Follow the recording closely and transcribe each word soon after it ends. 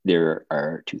There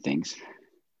are two things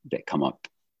that come up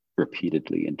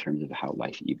repeatedly in terms of how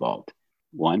life evolved.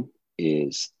 One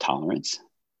is tolerance,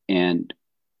 and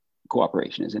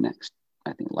cooperation is the next.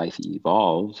 I think life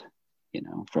evolved,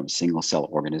 from single cell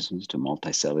organisms to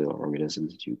multicellular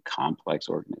organisms to complex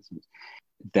organisms.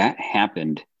 That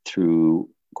happened through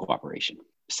cooperation.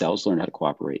 Cells learn how to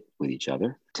cooperate with each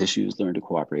other. Tissues learn to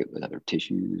cooperate with other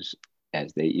tissues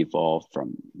as they evolve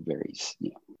from very,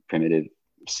 primitive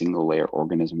single layer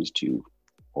organisms to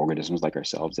organisms like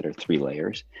ourselves that are three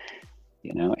layers,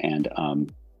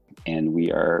 and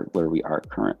we are where we are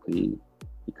currently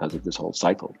because of this whole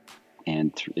cycle.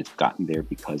 And it's gotten there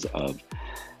because of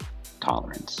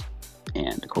tolerance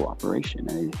and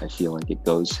cooperation. I feel like it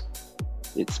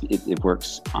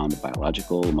works on the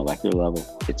biological, molecular level.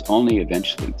 It's only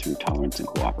eventually through tolerance and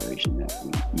cooperation that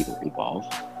we either evolve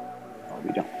or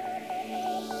we don't.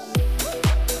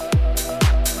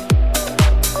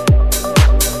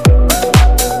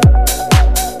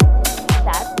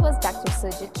 That was Dr.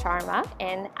 Sujit Sharma,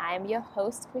 and I'm your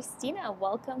host, Christina.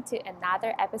 Welcome to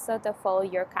another episode of Follow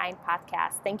Your Kind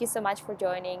podcast. Thank you so much for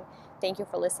joining. Thank you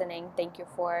for listening. Thank you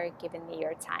for giving me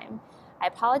your time. I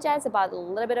apologize about a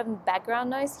little bit of background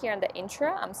noise here in the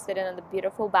intro. I'm sitting on the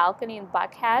beautiful balcony in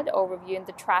Buckhead overviewing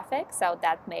the traffic, so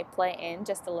that may play in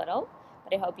just a little,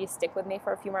 but I hope you stick with me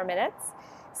for a few more minutes.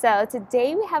 So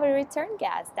today we have a return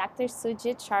guest. Dr.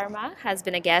 Sujit Sharma has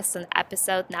been a guest on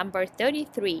episode number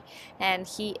 33, and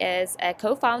he is a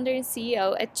co-founder and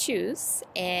CEO at Choose,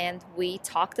 and we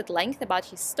talked at length about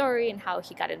his story and how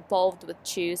he got involved with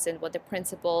Choose and what the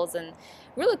principles and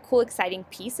really cool, exciting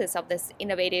pieces of this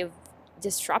innovative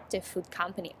disruptive food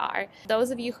company are.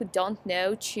 Those of you who don't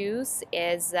know, Choose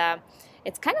is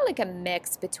it's kind of like a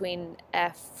mix between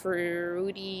a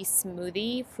fruity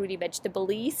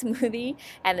vegetable-y smoothie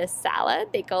and a salad.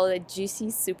 They call it a juicy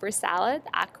super salad,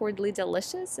 awkwardly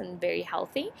delicious and very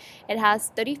healthy. It has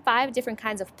 35 different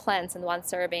kinds of plants in one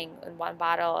serving, in one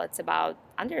bottle. It's about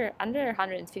under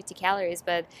 150 calories,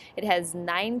 but it has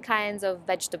 9 kinds of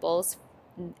vegetables,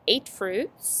 8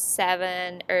 fruits,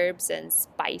 7 herbs and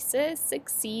spices,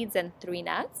 6 seeds, and 3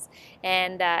 nuts,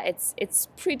 and it's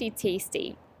pretty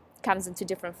tasty. Comes into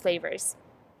different flavors.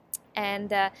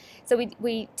 And so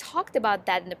we talked about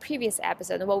that in the previous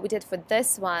episode, and what we did for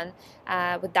this one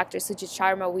with Dr. Sujit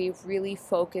Sharma, we really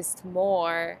focused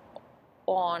more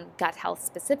on gut health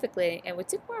specifically, and we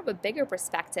took more of a bigger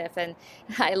perspective. And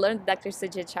I learned Dr.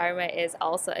 Sujit Sharma is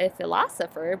also a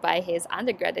philosopher by his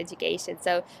undergrad education,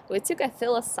 so we took a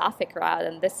philosophic route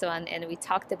on this one, and we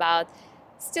talked about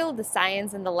still the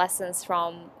science and the lessons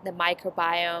from the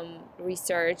microbiome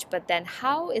research, but then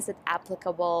how is it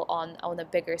applicable on a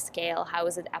bigger scale? How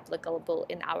is it applicable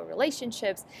in our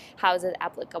relationships? How is it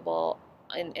applicable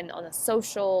on a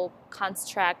social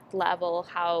construct level?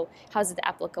 How is it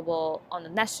applicable on a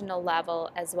national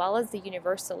level as well as the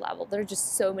universal level? There are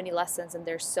just so many lessons, and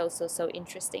they're so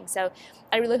interesting. So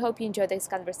I really hope you enjoyed this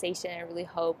conversation. I really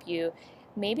hope you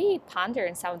maybe ponder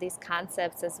on some of these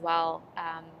concepts as well.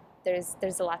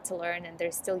 There's a lot to learn, and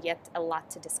there's still yet a lot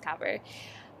to discover.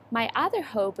 My other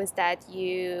hope is that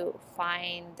you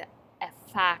find a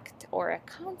fact or a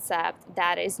concept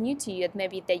that is new to you,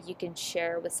 maybe that you can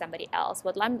share with somebody else.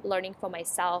 What I'm learning for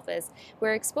myself is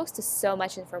we're exposed to so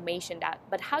much information,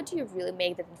 but how do you really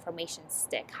make that information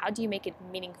stick? How do you make it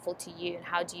meaningful to you, and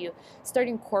how do you start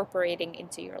incorporating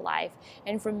into your life?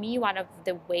 And for me, one of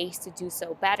the ways to do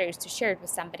so better is to share it with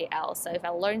somebody else. So if I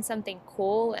learn something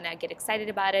cool and I get excited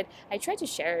about it, I try to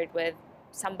share it with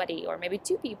somebody or maybe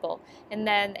 2 people, and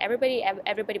then everybody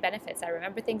benefits. I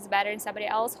remember things better, and somebody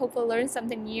else hopefully learns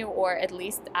something new, or at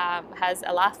least has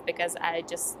a laugh because I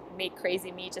just made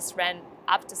crazy me just ran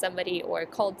up to somebody or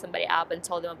called somebody up and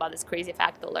told them about this crazy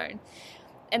fact I learned.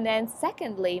 And then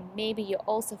secondly, maybe you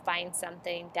also find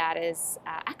something that is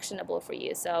actionable for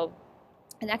you. So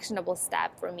an actionable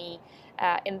step for me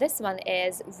in this one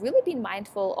is really being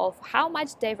mindful of how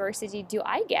much diversity do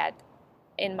I get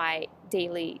in my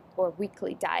daily or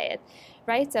weekly diet,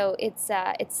 right? So it's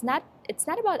not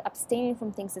about abstaining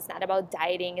from things. It's not about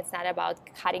dieting. It's not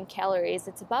about cutting calories.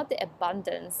 It's about the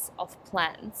abundance of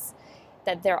plants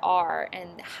that there are,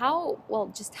 and how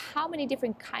many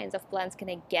different kinds of plants can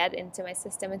I get into my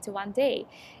system into one day.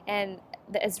 And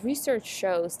as research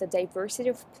shows, the diversity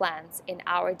of plants in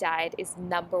our diet is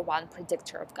 #1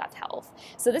 predictor of gut health.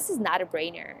 So this is not a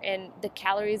brainer, and the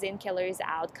calories in, calories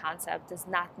out concept is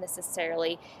not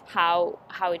necessarily how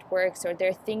it works, or there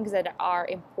are things that are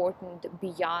important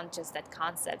beyond just that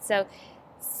concept. So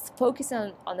focus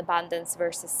on abundance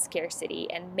versus scarcity,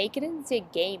 and make it into a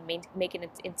game, making it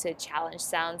into a challenge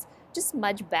sounds just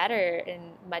much better and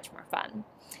much more fun.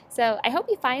 So I hope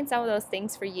you find some of those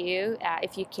things for you.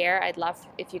 If you care, I'd love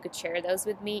if you could share those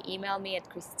with me. Email me at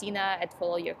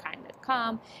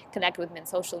Christina@followyourkind.com. Connect with me on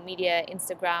social media,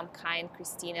 Instagram, Kind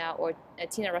Christina, or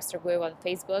Tina Rosterguev on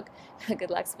Facebook. Good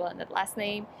luck spelling that last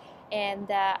name.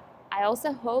 And I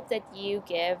also hope that you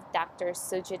give Dr.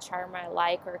 Sujit Sharma a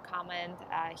like or a comment.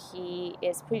 He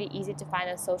is pretty easy to find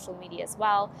on social media as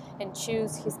well. And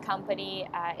Choose, his company,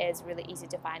 is really easy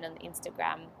to find on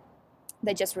Instagram.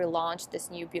 They just relaunched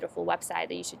this new beautiful website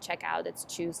that you should check out. It's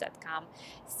choose.com,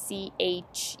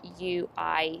 CHUICE.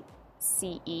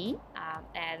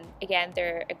 And again,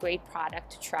 they're a great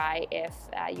product to try if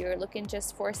you're looking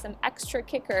just for some extra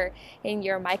kicker in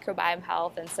your microbiome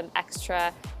health and some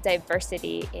extra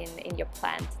diversity in your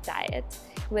plant diet.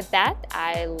 With that,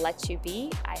 I let you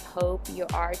be. I hope you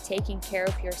are taking care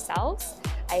of yourselves.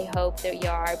 I hope that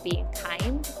you are being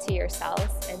kind to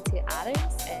yourselves and to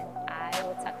others. And I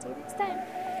will talk to you next time.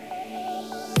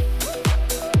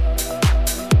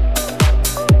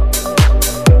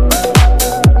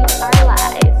 We are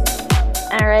live.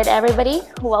 All right, everybody,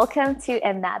 welcome to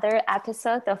another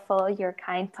episode of Follow Your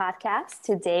Kind podcast.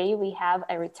 Today we have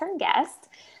a return guest,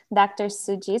 Dr.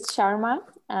 Sujit Sharma.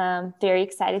 Very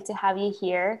excited to have you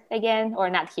here again, or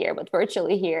not here, but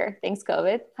virtually here. Thanks,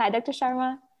 COVID. Hi, Dr.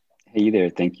 Sharma. Hey there.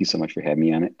 Thank you so much for having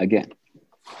me on it again.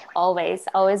 Always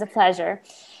a pleasure.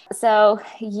 So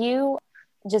you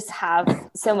just have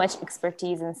so much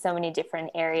expertise in so many different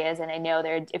areas. And I know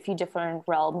there are a few different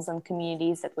realms and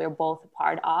communities that we're both a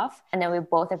part of. And then we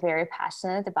both are very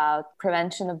passionate about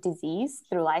prevention of disease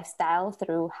through lifestyle,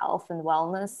 through health and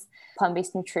wellness,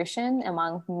 plant-based nutrition,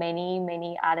 among many,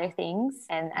 many other things.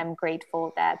 And I'm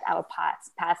grateful that our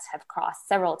paths have crossed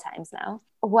several times now.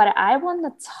 What I want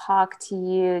to talk to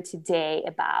you today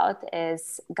about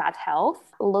is gut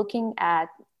health, looking at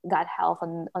gut health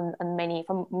from many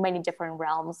different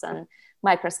realms, on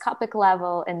microscopic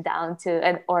level and down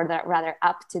to, or rather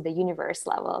up to the universe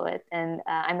level of it. And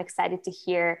I'm excited to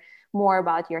hear more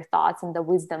about your thoughts and the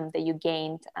wisdom that you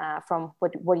gained from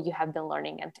what you have been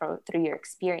learning and through your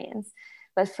experience.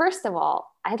 But first of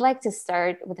all, I'd like to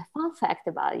start with a fun fact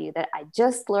about you that I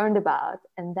just learned about,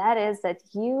 and that is that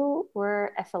you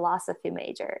were a philosophy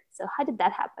major. So how did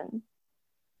that happen?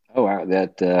 Oh, wow.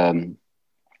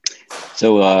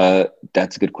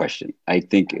 That's a good question. I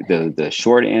think the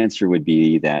short answer would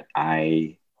be that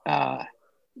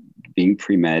being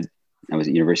pre-med, I was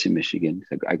at University of Michigan.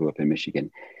 So I grew up in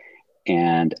Michigan.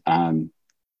 And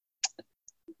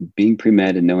being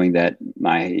pre-med and knowing that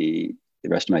the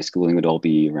rest of my schooling would all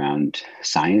be around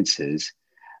sciences,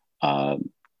 I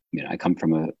come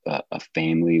from a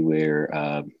family where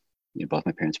both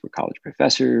my parents were college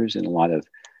professors, and a lot of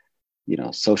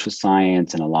social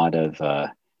science and a lot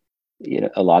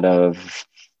of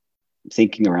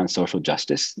thinking around social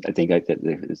justice. I think that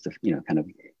is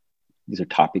these are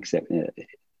topics that I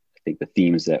think the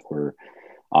themes that were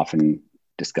often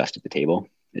discussed at the table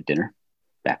at dinner,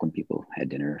 back when people had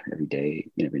dinner every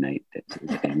day, every night as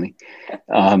a family.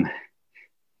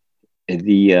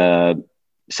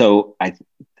 So I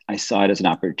saw it as an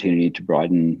opportunity to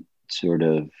broaden, sort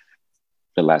of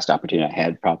the last opportunity I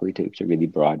had probably to really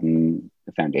broaden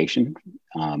the foundation.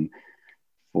 And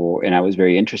I was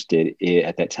very interested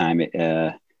at that time,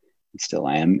 still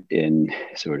am, in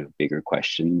sort of bigger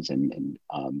questions, and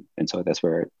so that's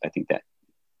where I think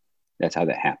that's how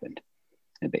that happened,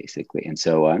 basically. And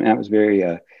so I was very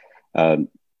happy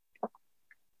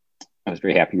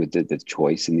with the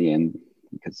choice in the end,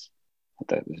 because I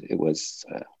thought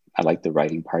I liked the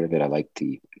writing part of it. I liked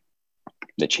the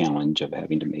challenge of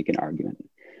having to make an argument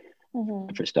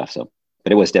for stuff. So.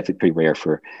 But it was definitely pretty rare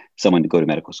for someone to go to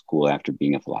medical school after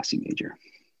being a philosophy major.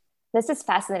 This is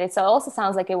fascinating. So it also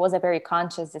sounds like it was a very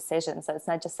conscious decision. So it's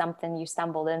not just something you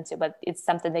stumbled into, but it's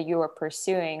something that you were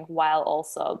pursuing while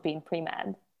also being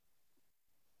pre-med.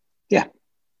 Yeah.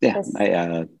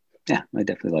 I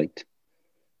definitely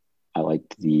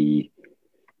liked the,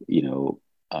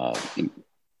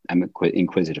 I'm an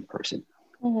inquisitive person.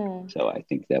 So I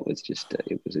think that was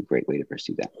it was a great way to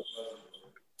pursue that.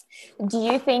 Do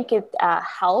you think it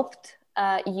helped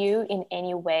you in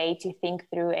any way to think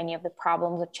through any of the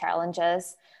problems or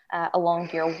challenges along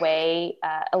your way,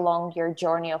 along your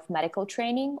journey of medical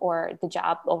training or the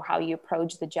job, or how you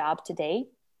approach the job today?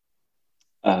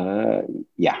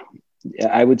 Yeah,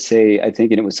 I would say, I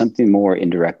think, and it was something more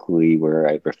indirectly where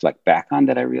I reflect back on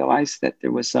that, I realized that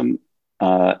there was some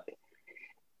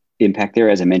impact there.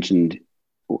 As I mentioned,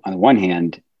 on the one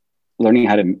hand, learning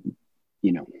how to,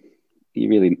 you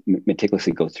really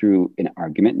meticulously go through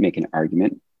make an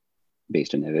argument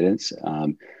based on evidence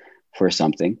for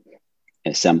something.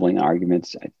 assembling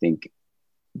arguments. I think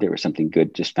there was something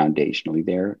good just foundationally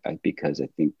there, because I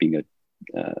think being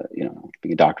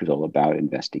a doctor is all about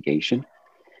investigation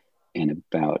and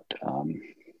about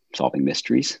solving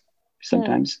mysteries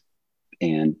sometimes,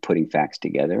 and putting facts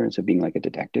together. And so being like a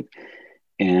detective.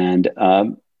 And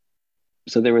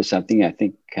so there was something, I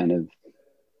think, kind of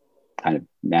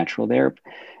natural there.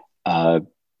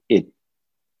 It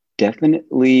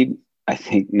definitely, I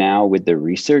think now with the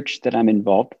research that I'm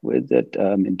involved with, that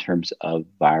in terms of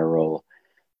viral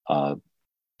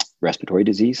respiratory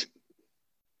disease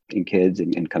in kids,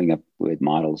 and coming up with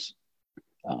models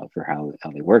for how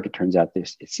they work, it turns out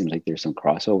it seems like there's some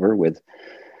crossover with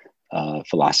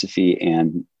philosophy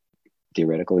and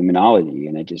theoretical immunology,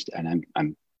 and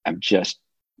I'm just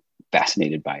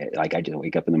fascinated by it. Like, I just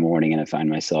wake up in the morning and I find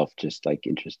myself just like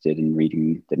interested in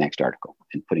reading the next article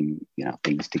and putting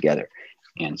things together.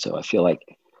 And so I feel like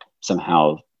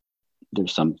somehow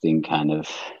there's something kind of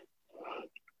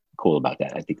cool about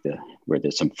that. I think where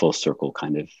there's some full circle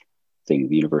kind of thing,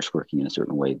 the universe working in a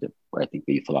certain way, that where I think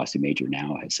the philosophy major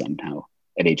now has somehow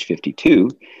at age 52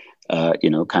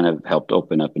 kind of helped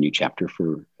open up a new chapter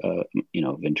for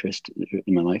of interest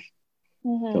in my life.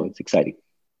 So it's exciting.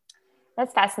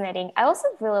 That's fascinating. I also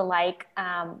really like,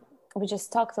 we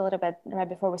just talked a little bit right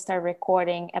before we started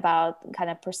recording about kind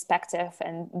of perspective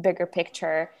and bigger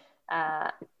picture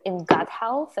in gut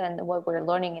health and what we're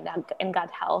learning in gut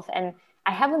health. And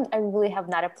I really have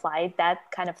not applied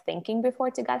that kind of thinking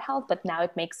before to gut health, but now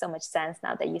it makes so much sense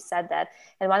now that you said that.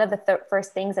 And one of the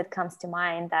first things that comes to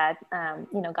mind that,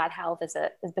 gut health is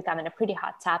becoming a pretty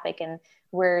hot topic, and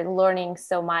we're learning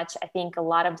so much. I think a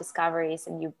lot of discoveries,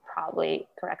 and you probably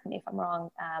correct me if I'm wrong,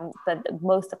 but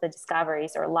most of the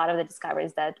discoveries, or a lot of the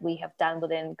discoveries that we have done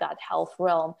within gut health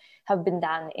realm, have been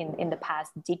done in the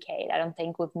past decade. I don't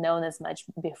think we've known as much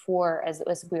before as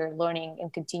we're learning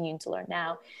and continuing to learn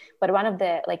now. But one of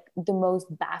the most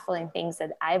baffling things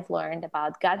that I've learned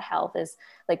about gut health is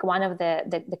like one of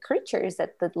the creatures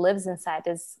that lives inside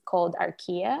is called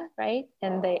archaea, right?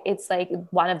 And it's like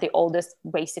one of the oldest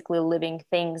basically living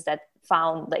things that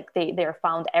they're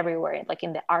found everywhere, like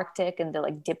in the Arctic and the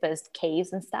deepest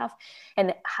caves and stuff.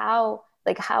 And how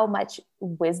much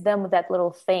wisdom that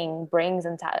little thing brings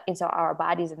into our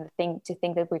bodies, and to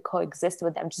think that we coexist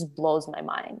with them just blows my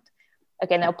mind.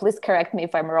 Okay, now please correct me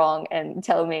if I'm wrong and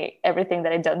tell me everything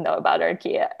that I don't know about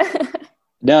archaea.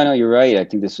 No, you're right. I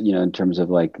think this, in terms of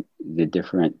like the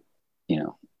different,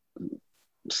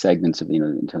 segments of,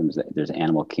 in terms of there's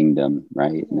animal kingdom,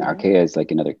 right? And archaea is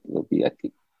like another, will be, I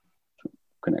think,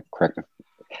 correct.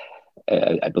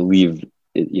 I believe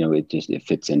it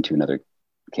fits into another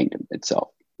kingdom itself,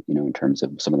 in terms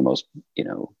of some of the most,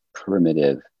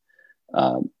 primitive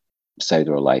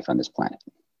cellular life on this planet.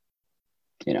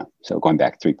 So going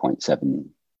back 3.7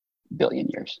 billion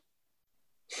years.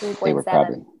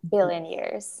 3.7 billion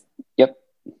years. Yep.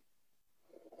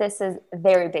 This is a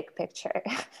very big picture.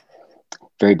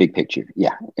 Very big picture.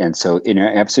 Yeah. And so,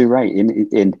 absolutely right.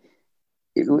 And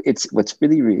it's what's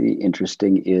really, really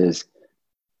interesting is,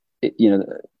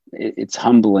 it's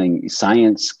humbling.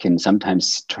 Science can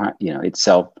sometimes try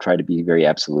to be very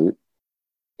absolute.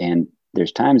 And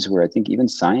there's times where I think even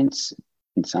science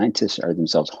and scientists are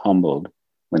themselves humbled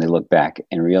when they look back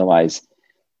and realize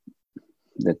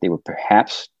that they were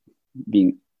perhaps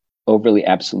being overly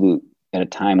absolute at a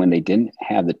time when they didn't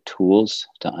have the tools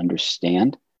to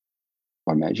understand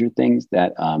or measure things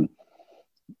that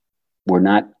were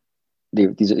not,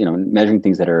 these measuring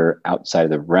things that are outside of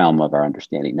the realm of our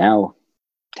understanding. Now,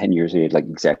 10 years ago,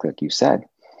 exactly like you said,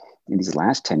 in these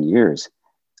last 10 years,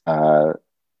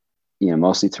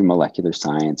 mostly through molecular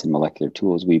science and molecular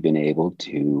tools, we've been able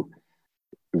to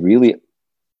really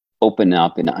open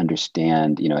up and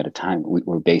understand, at a time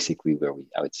we're basically where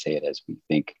I would say it as we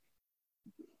think,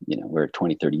 where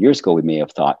 20, 30 years ago, we may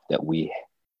have thought that we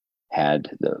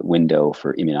had the window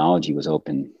for immunology was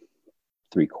open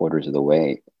 3/4 of the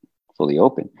way, fully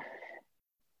open.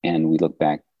 And we look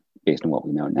back based on what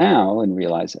we know now and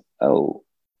realize, oh,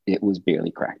 it was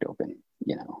barely cracked open,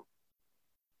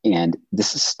 and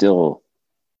this is still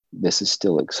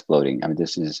exploding. I mean,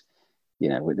 this is,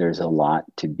 there's a lot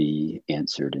to be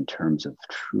answered in terms of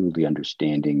truly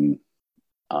understanding,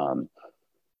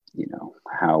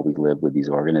 how we live with these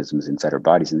organisms inside our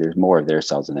bodies. And there's more of their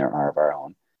cells than there are of our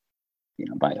own,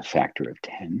 by a factor of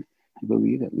 10, I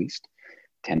believe, at least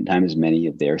 10 times as many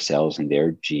of their cells and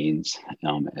their genes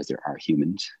as there are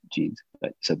humans' genes.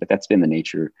 But that's been the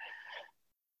nature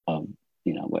of,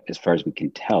 as far as we can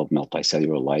tell,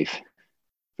 multicellular life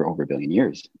for over 1 billion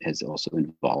years has also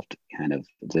involved kind of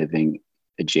living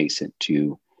adjacent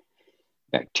to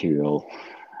bacterial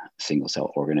single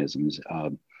cell organisms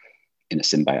in a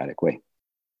symbiotic way.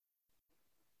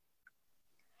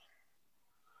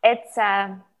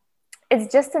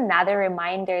 It's just another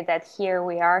reminder that here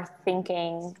we are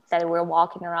thinking that we're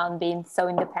walking around being so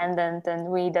independent and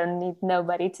we don't need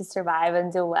nobody to survive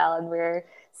and do well, and we're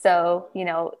so,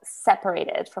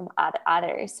 separated from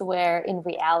others, where in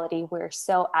reality we're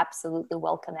so absolutely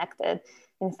well connected.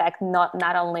 In fact,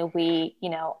 not only we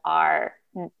are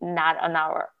not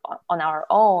on our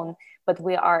own, but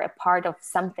we are a part of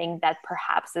something that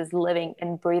perhaps is living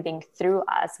and breathing through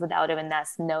us without even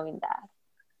us knowing that.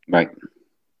 Right.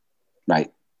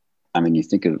 I mean, you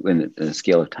think of in a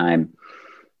scale of time,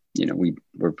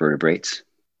 we're vertebrates,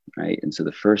 right? And so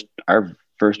our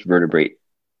first vertebrate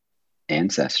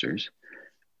ancestors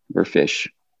were fish,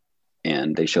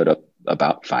 and they showed up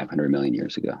about 500 million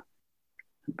years ago.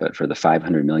 But for the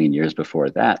 500 million years before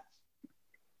that,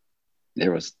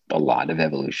 there was a lot of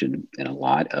evolution and a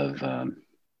lot of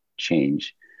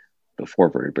change before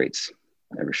vertebrates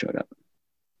ever showed up.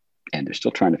 And they're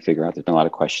still trying to figure out, there's been a lot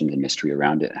of questions and mystery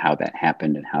around it, how that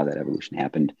happened and how that evolution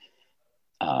happened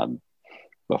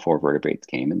before vertebrates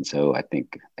came. And so I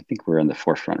think we're on the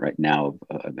forefront right now.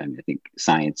 I think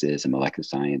science is, and molecular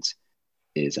science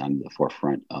is on the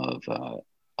forefront of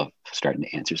starting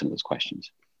to answer some of those questions.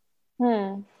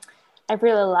 I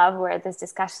really love where this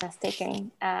discussion is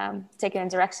taking a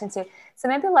direction to. So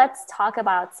maybe let's talk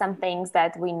about some things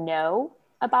that we know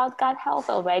about gut health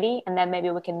already, and then maybe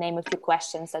we can name a few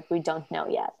questions that we don't know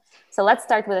yet. So let's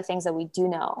start with the things that we do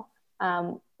know.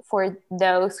 For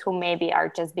those who maybe are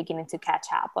just beginning to catch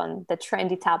up on the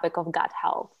trendy topic of gut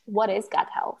health, what is gut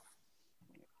health?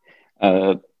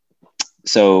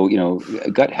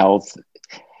 Gut health,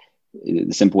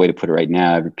 the simple way to put it right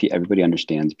now, everybody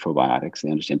understands probiotics.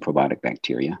 They understand probiotic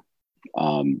bacteria.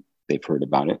 They've heard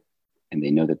about it, and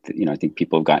they know that, I think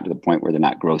people have gotten to the point where they're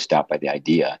not grossed out by the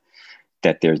idea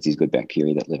that there's these good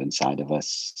bacteria that live inside of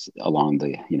us along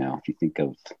the, if you think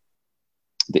of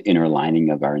the inner lining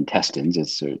of our intestines,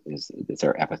 it's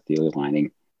our epithelial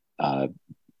lining.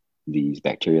 These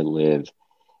bacteria live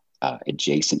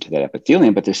adjacent to that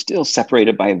epithelium, but they're still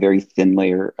separated by a very thin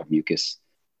layer of mucus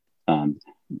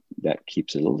that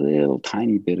keeps a little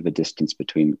tiny bit of a distance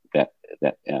between that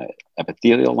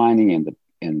epithelial lining and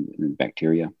the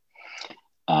bacteria.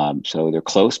 So they're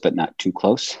close, but not too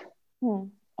close.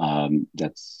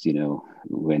 That's,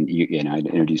 when I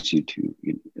introduced you to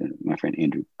my friend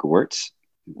Andrew Gewirtz,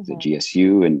 the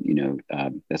GSU, and,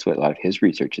 that's what a lot of his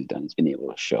research has done, has been able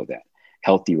to show that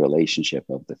healthy relationship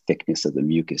of the thickness of the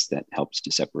mucus that helps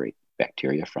to separate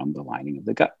bacteria from the lining of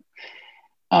the gut.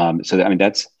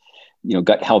 That's,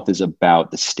 gut health is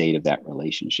about the state of that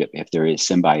relationship. If there is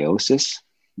symbiosis,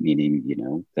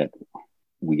 meaning, that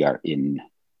we are in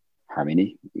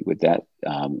harmony with that,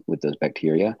 with those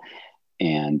bacteria,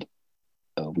 and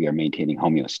we are maintaining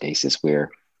homeostasis where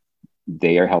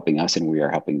they are helping us and we are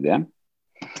helping them.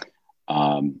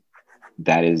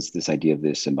 That is this idea of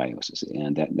this symbiosis,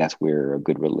 and that's where a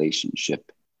good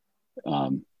relationship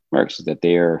works. Is that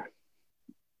they are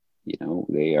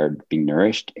being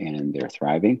nourished and they're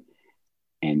thriving,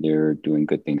 and they're doing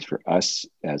good things for us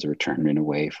as a return in a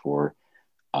way for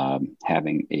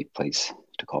having a place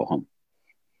to call home.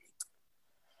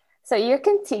 So you're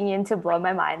continuing to blow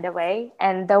my mind away.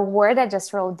 And the word I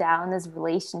just wrote down is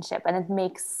relationship. And it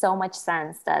makes so much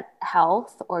sense that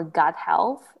health or gut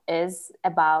health is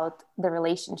about the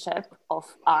relationship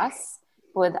of us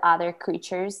with other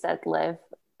creatures that live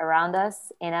around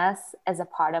us, in us, as a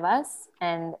part of us,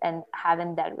 and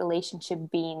having that relationship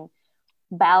being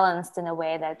balanced in a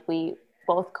way that we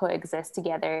both coexist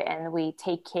together and we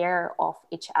take care of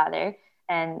each other.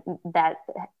 And that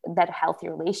healthy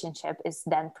relationship is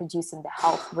then producing the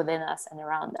health within us and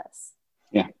around us.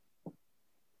 Yeah.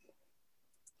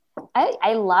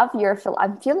 I love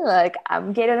I'm feeling like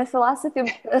I'm getting a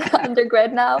philosophy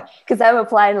undergrad now, because I'm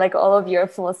applying like all of your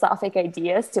philosophic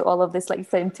ideas to all of this like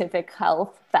scientific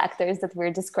health factors that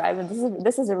we're describing.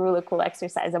 This is a really cool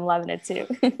exercise. I'm loving it too.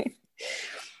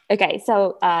 Okay,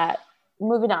 so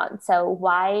moving on. So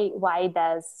why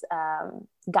does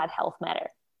gut health matter?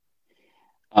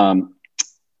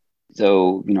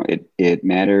 It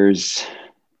matters,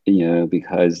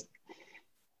 because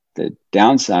the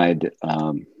downside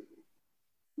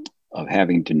of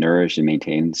having to nourish and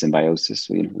maintain symbiosis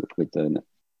with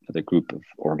another group of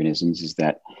organisms is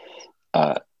that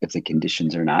if the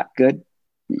conditions are not good,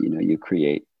 you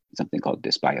create something called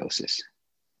dysbiosis,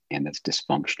 and that's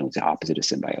dysfunctional. It's the opposite of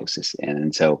symbiosis.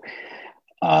 And so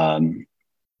you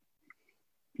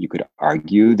could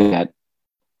argue that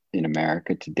in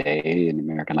America today, in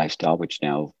American lifestyle, which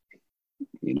now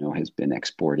has been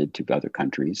exported to other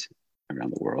countries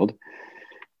around the world.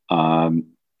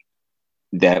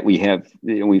 That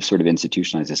we've sort of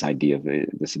institutionalized this idea of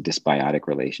this dysbiotic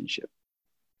relationship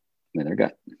with our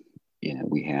gut.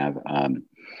 We have,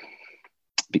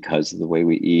 because of the way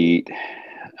we eat,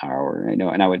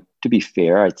 and I would, to be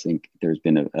fair, I think there's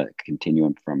been a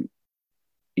continuum from,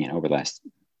 over the last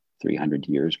 300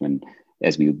 years,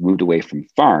 as we moved away from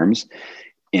farms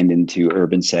and into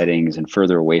urban settings and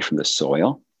further away from the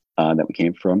soil that we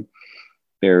came from,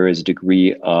 there is a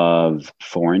degree of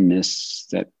foreignness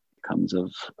that comes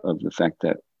of the fact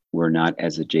that we're not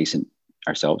as adjacent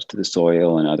ourselves to the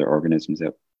soil and other organisms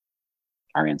that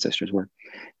our ancestors were.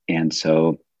 And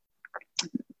so,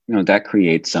 that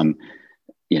creates some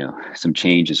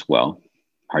change as well.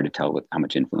 Hard to tell how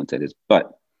much influence that is,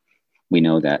 but we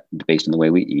know that based on the way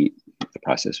we eat, the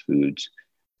processed foods,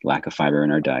 lack of fiber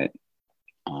in our diet,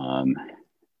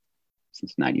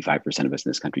 since 95% of us in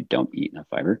this country don't eat enough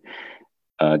fiber,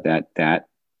 that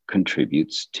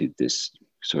contributes to this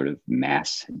sort of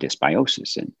mass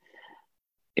dysbiosis. And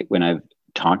when I've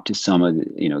talked to some of the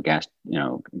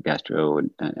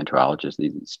gastroenterologists,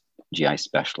 these GI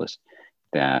specialists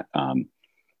that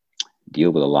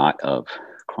deal with a lot of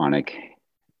chronic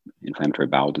inflammatory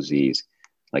bowel disease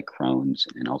like Crohn's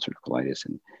and ulcerative colitis,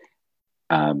 and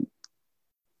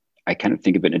I kind of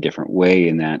think of it in a different way,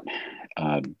 in that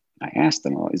I ask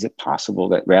them, well, is it possible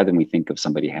that rather than we think of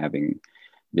somebody having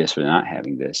this or not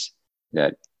having this,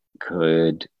 that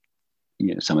could,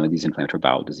 some of these inflammatory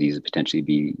bowel diseases potentially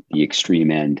be the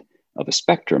extreme end of a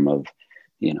spectrum of,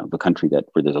 the country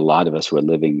where there's a lot of us who are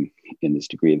living in this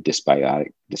degree of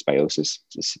dysbiosis,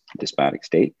 this dysbiotic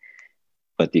state.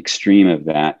 But the extreme of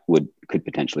that could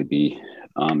potentially be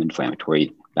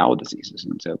inflammatory bowel diseases.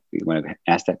 And so when I've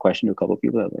asked that question to a couple of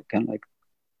people, they're kind of like,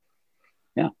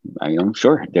 yeah, I'm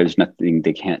sure there's nothing,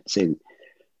 they can't say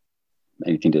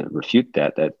anything to refute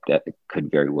that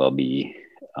could very well be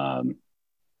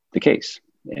the case.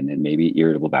 And then maybe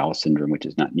irritable bowel syndrome, which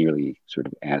is not nearly sort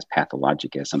of as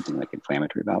pathologic as something like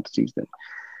inflammatory bowel disease, that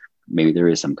maybe there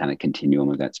is some kind of continuum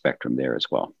of that spectrum there as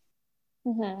well.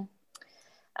 Mm-hmm.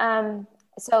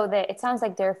 So it sounds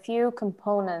like there are a few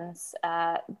components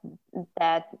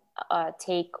that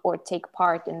take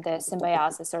part in the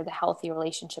symbiosis or the healthy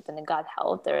relationship in the gut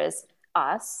health. There is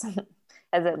us,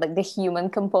 as like the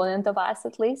human component of us,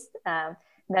 at least.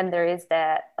 Then there is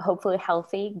the hopefully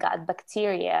healthy gut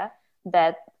bacteria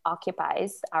that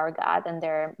occupies our gut, and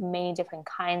there are many different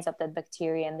kinds of that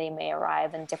bacteria, and they may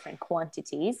arrive in different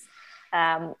quantities.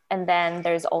 And then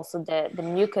there's also the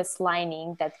mucus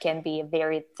lining that can be a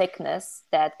very thickness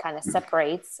that kind of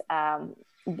separates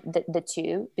the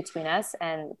two between us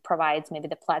and provides maybe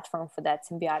the platform for that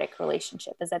symbiotic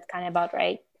relationship. Is that kind of about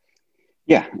right?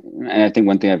 Yeah. And I think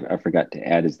one thing I forgot to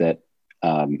add is that,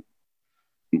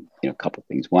 a couple of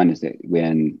things. One is that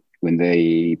when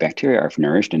the bacteria are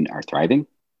nourished and are thriving,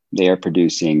 they are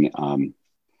producing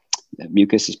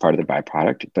mucus as part of the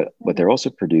byproduct, but what they're also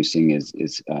producing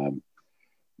is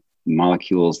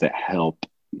molecules that help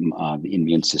the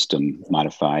immune system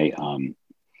modify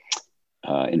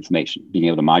inflammation, being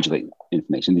able to modulate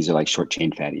inflammation. These are like short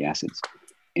chain fatty acids,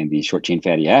 and these short chain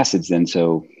fatty acids then,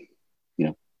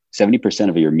 70%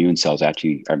 of your immune cells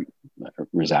actually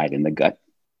reside in the gut.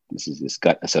 This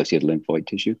gut associated lymphoid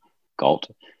tissue, GALT.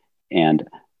 And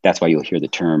that's why you'll hear the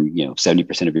term,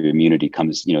 70% of your immunity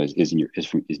comes, is in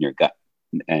your gut.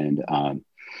 And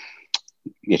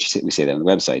we say that on the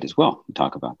website as well. We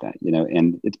talk about that,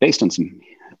 and it's based on some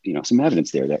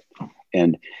evidence there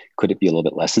and could it be a little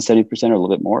bit less than 70% or a little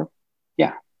bit more?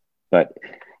 Yeah. But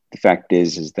the fact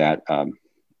is that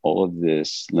all of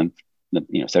this 70% of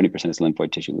this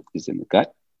lymphoid tissue is in the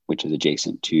gut, which is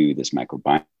adjacent to this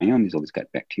microbiome. There's all these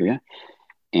gut bacteria.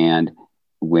 And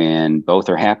when both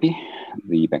are happy,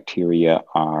 the bacteria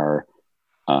are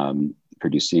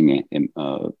producing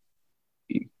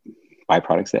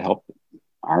byproducts that help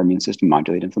our immune system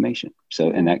modulate inflammation. So,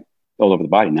 and that all over the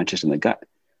body, not just in the gut,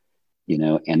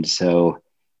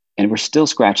 and we're still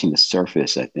scratching the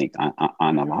surface, I think,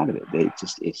 on a lot of it.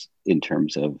 It's in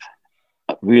terms of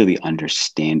really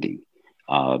understanding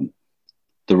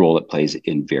the role it plays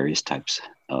in various types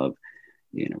of,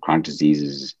 chronic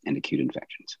diseases and acute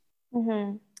infections.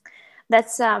 Mm-hmm.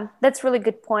 That's really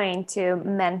good point to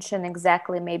mention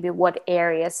exactly maybe what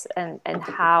areas and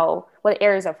what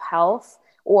areas of health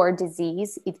or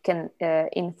disease it can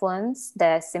influence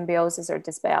the symbiosis or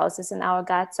dysbiosis in our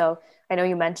gut. So I know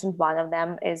you mentioned one of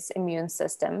them is immune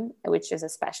system, which is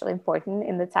especially important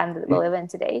in the time that we live in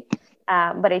today.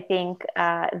 But I think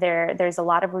there's a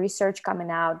lot of research coming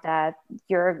out that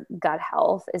your gut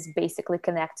health is basically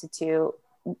connected to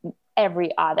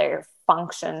every other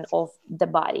function of the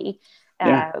body.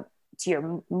 Yeah. To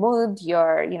your mood,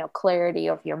 your clarity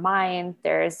of your mind.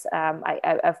 There's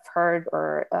I've heard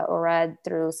or read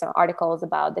through some articles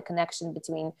about the connection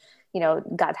between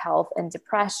gut health and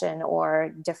depression, or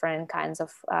different kinds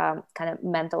of kind of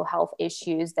mental health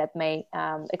issues that may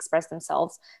express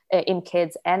themselves in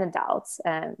kids and adults.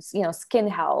 Skin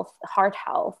health, heart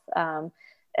health,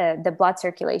 the blood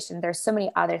circulation. There's so many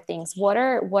other things. What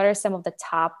are some of the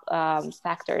top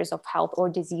factors of health or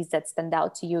disease that stand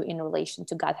out to you in relation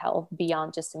to gut health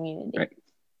beyond just immunity? Right.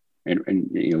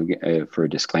 And for a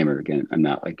disclaimer, again,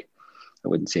 I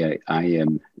wouldn't say I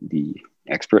am the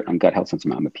expert on gut health, since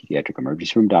I'm a pediatric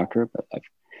emergency room doctor, but I've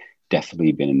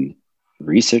definitely been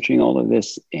researching all of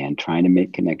this and trying to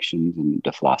make connections, and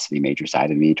the philosophy major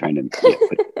side of me trying to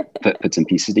put some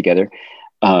pieces together.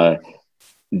 I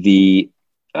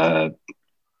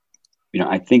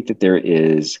think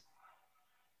that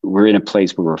we're in a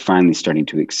place where we're finally starting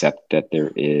to accept that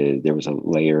there was a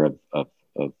layer of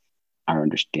our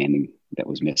understanding that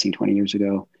was missing 20 years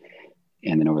ago.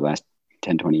 And then over the last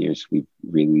 10, 20 years, we've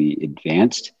really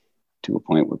advanced to a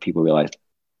point where people realize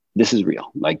this is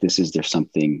real. There's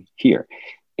something here.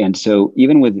 And so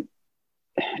even with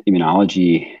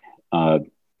immunology,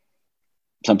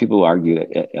 some people argue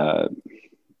that,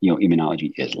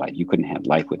 immunology is life. You couldn't have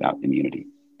life without immunity.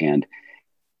 And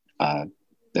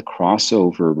the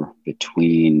crossover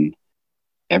between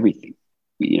everything,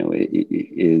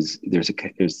 there's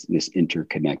this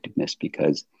interconnectedness,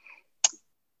 because,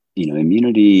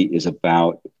 immunity is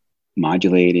about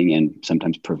modulating and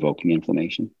sometimes provoking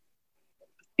inflammation.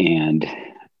 And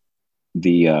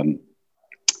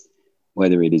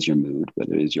whether it is your mood,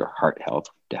 whether it is your heart health,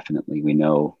 definitely we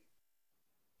know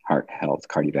heart health,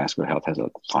 cardiovascular health has a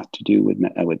lot to do with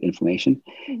inflammation.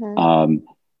 Mm-hmm.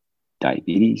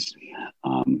 Diabetes,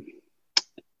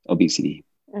 obesity,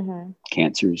 mm-hmm.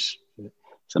 cancers.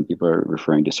 Some people are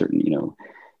referring to certain,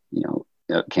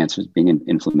 cancers being an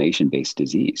inflammation-based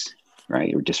disease,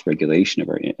 right, or dysregulation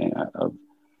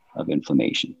of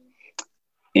inflammation.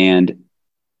 And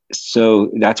so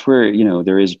that's where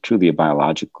there is truly a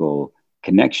biological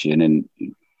connection. And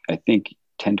I think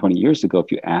 10, 20 years ago,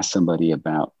 if you ask somebody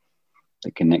about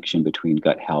the connection between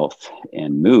gut health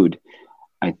and mood,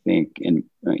 I think,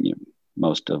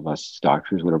 most of us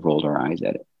doctors would have rolled our eyes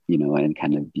at it, and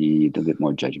kind of be a little bit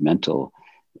more judgmental,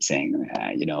 saying,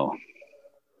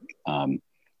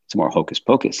 it's more hocus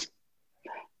pocus.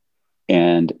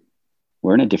 And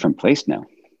we're in a different place now,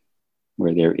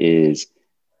 where there is,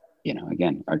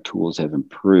 again, our tools have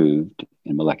improved,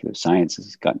 and molecular science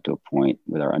has gotten to a point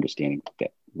with our understanding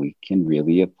that we can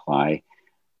really apply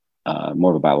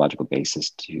more of a biological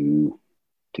basis to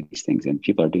these things, and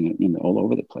people are doing it all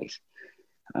over the place.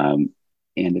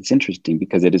 And it's interesting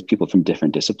because it is people from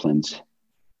different disciplines,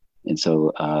 and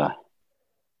so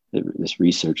this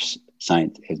research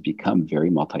science has become very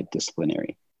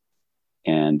multidisciplinary,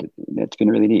 and that's been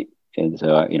really neat. And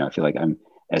so I feel like I'm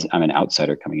an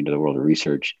outsider coming into the world of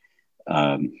research,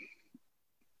 and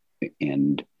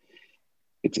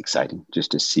it's exciting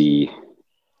just to see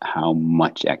how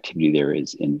much activity there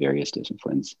is in various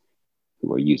disciplines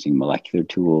who are using molecular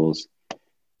tools,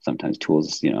 sometimes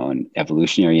tools, and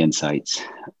evolutionary insights.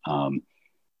 And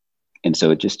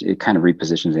so it kind of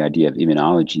repositions the idea of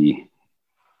immunology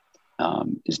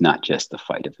is not just the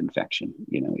fight of infection.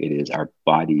 It is our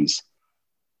body's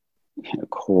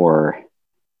core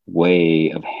way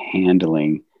of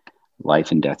handling life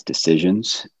and death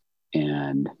decisions,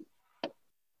 and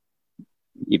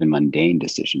even mundane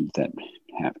decisions that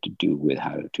have to do with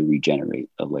how to regenerate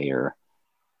a layer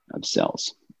of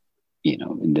cells,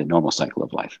 in the normal cycle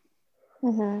of life.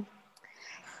 Mm-hmm.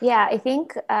 Yeah, I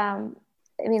think,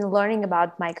 learning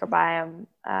about microbiome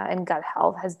and gut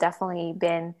health has definitely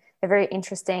been a very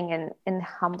interesting and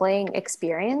humbling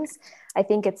experience. I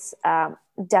think it's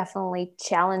definitely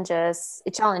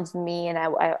it challenged me, and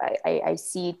I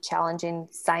see challenging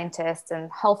scientists and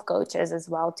health coaches as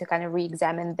well to kind of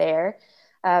re-examine their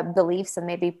beliefs and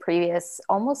maybe previous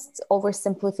almost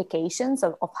oversimplifications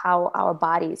of how our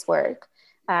bodies work.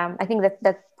 I think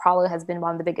that probably has been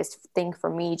one of the biggest thing for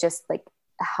me, just like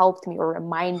helped me or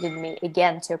reminded me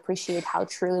again to appreciate how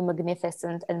truly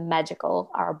magnificent and magical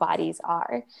our bodies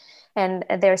are. And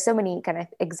there are so many kind of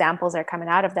examples that are coming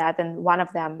out of that. And one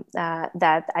of them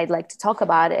that I'd like to talk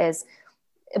about is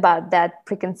about that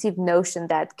preconceived notion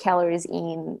that calories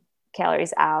in,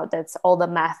 calories out, that's all the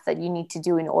math that you need to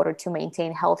do in order to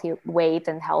maintain healthy weight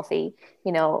and healthy,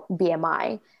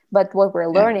 BMI. But what we're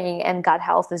learning, and gut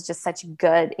health is just such a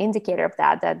good indicator of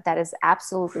that is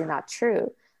absolutely not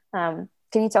true.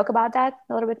 Can you talk about that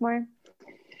a little bit more?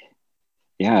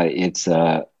 Yeah,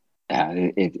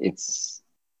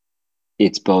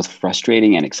 it's both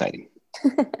frustrating and exciting.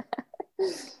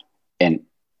 And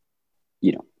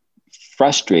you know,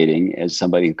 frustrating as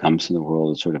somebody who comes from the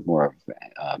world of sort of more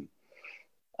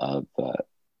of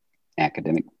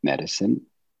academic medicine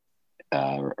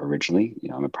originally.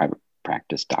 I'm a private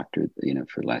practice doctor,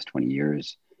 for the last 20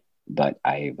 years, but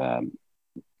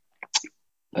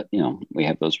but we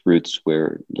have those roots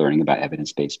where learning about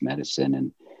evidence-based medicine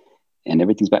and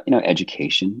everything's about,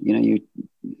 education.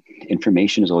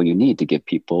 Information is all you need to get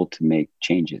people to make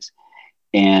changes.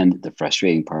 And the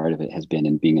frustrating part of it has been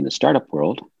in being in the startup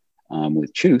world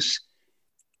with Choose.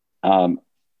 I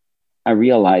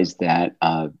realized that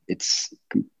it's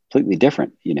completely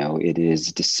different. It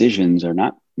is, decisions are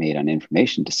not made on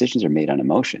information. Decisions are made on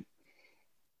emotion.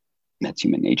 That's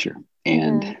human nature.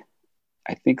 And Mm-hmm.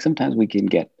 I think sometimes we can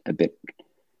get a bit,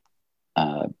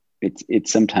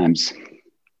 it's sometimes,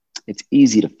 it's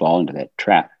easy to fall into that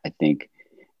trap. I think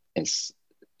as,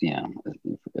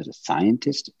 as a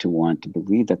scientist, to want to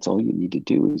believe that's all you need to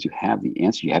do is you have the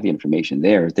answer, you have the information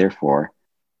there. Therefore,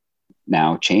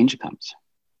 now change comes.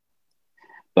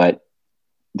 But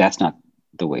that's not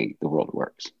the way the world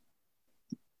works.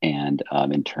 And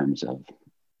in terms of,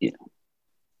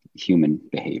 human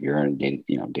behavior on a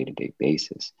day-to-day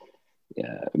basis,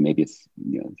 maybe it's,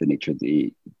 the nature of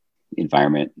the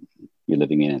environment you're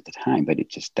living in at the time, but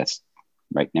that's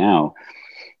right now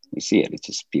we see it. It's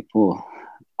just people,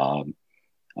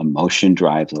 emotion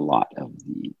drives a lot of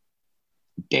the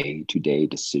day-to-day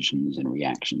decisions and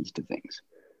reactions to things.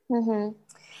 Mm-hmm.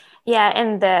 Yeah,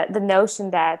 and the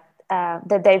notion that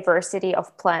the diversity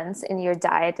of plants in your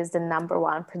diet is the number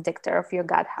one predictor of your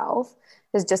gut health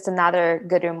is just another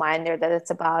good reminder that it's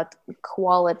about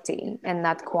quality and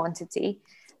not quantity.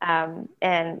 And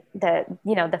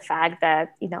the fact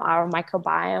that our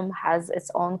microbiome has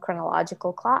its own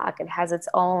chronological clock. It has its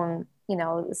own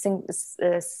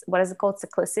what is it called,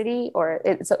 cyclicity,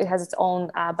 so it has its own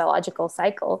biological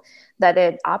cycle that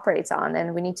it operates on,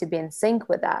 and we need to be in sync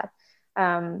with that.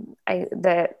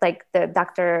 The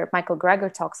Dr. Michael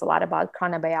Greger talks a lot about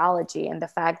chronobiology and the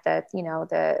fact that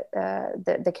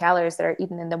the calories that are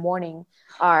eaten in the morning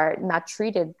are not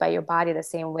treated by your body the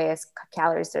same way as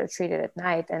calories that are treated at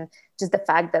night. And just the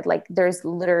fact that there's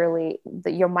literally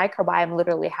your microbiome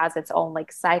literally has its own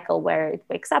cycle where it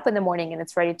wakes up in the morning and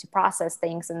it's ready to process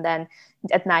things, and then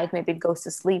at night maybe it goes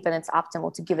to sleep, and it's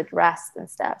optimal to give it rest and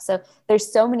stuff. So there's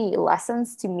so many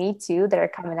lessons to me too that are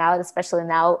coming out, especially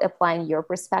now applying your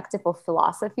perspective of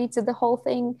philosophy to the whole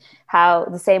thing. How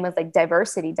the same as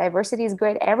diversity is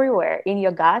great everywhere, in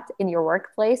your gut, in your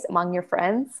workplace, among your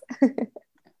friends.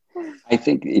 I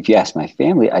think if you ask my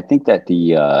family, I think that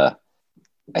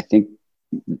I think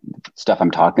stuff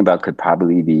I'm talking about could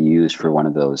probably be used for one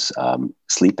of those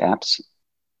sleep apps,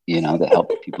 that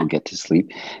help people get to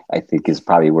sleep. I think is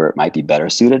probably where it might be better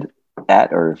suited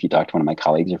at. Or if you talk to one of my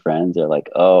colleagues or friends, they're like,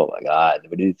 "Oh my God,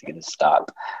 when is it going to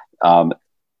stop?" So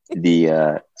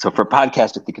for a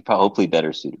podcast, I think it's probably hopefully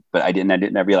better suited. But I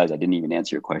realized I didn't even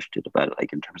answer your question about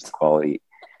it, in terms of quality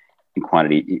and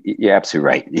quantity. You're absolutely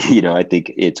right. I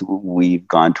think we've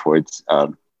gone towards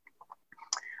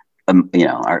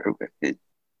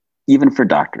even for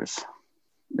doctors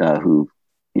who,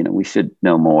 we should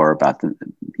know more about the,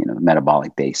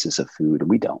 metabolic basis of food.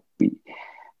 We don't.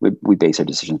 We base our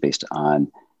decisions based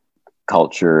on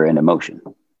culture and emotion,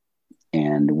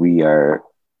 and we are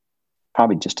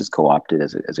probably just as co-opted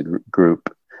as a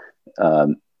group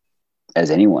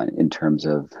as anyone in terms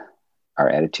of our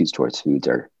attitudes towards foods,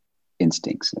 our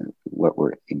instincts, and what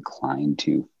we're inclined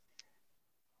to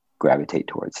gravitate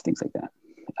towards, things like that.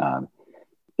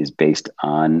 Is based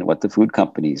on what the food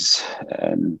companies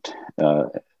and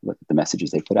what the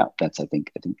messages they put out. I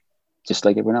think just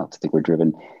like everyone else, I think we're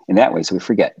driven in that way. So we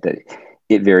forget that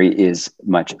it very is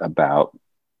much about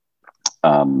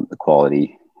the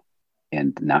quality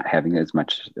and not having as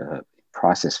much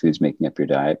processed foods making up your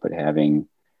diet, but having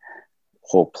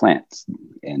whole plants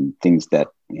and things that,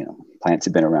 plants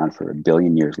have been around for 1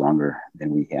 billion years longer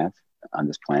than we have on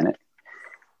this planet.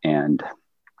 And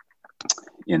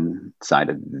inside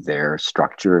of their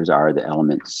structures are the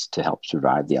elements to help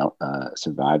survive the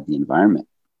environment: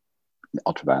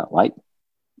 ultraviolet light,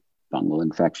 fungal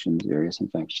infections, various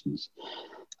infections,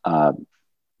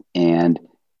 and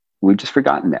we've just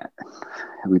forgotten that.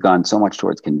 We've gone so much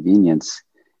towards convenience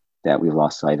that we've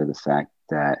lost sight of the fact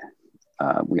that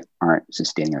we aren't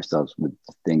sustaining ourselves with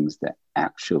the things that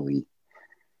actually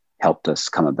helped us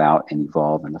come about and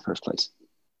evolve in the first place.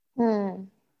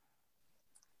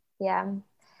 Yeah.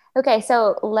 Okay,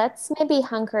 so let's maybe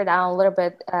hunker down a little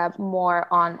bit more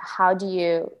on how do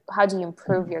you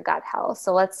improve your gut health.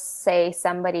 So let's say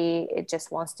somebody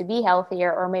just wants to be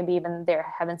healthier, or maybe even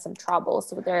they're having some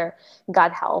troubles with their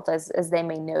gut health, as they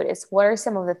may notice. What are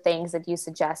some of the things that you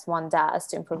suggest one does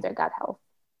to improve their gut health?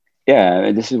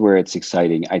 Yeah, this is where it's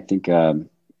exciting. I think,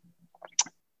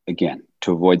 again,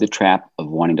 to avoid the trap of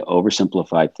wanting to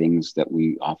oversimplify things that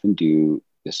we often do,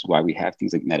 this is why we have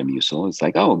things like Metamucil. It's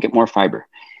like, oh, get more fiber.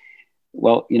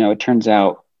 Well, it turns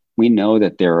out we know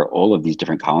that there are all of these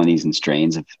different colonies and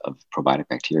strains of probiotic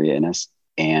bacteria in us.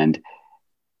 And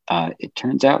it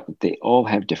turns out that they all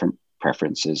have different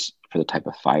preferences for the type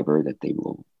of fiber that they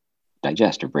will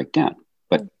digest or break down.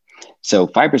 But so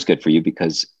fiber is good for you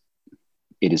because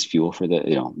it is fuel for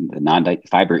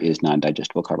fiber is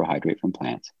non-digestible carbohydrate from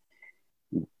plants.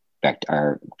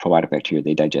 Our probiotic bacteria,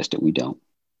 they digest it, we don't.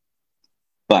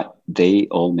 But they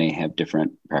all may have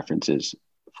different preferences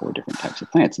for different types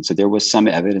of plants. And so there was some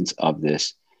evidence of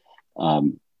this over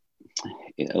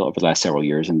the last several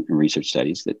years in research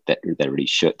studies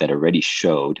that already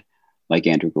showed, like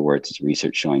Andrew Gewertz's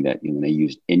research showing that when they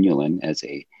used inulin as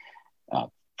a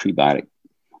prebiotic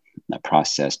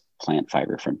processed plant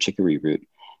fiber from chicory root,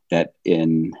 that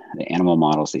in the animal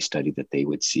models they studied that they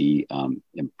would see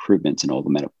improvements in all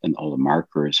the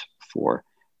markers for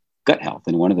gut health.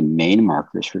 And one of the main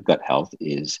markers for gut health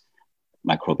is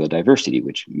microbial diversity,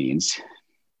 which means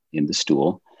in the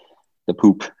stool, the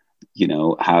poop.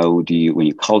 How do you, when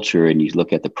you culture and you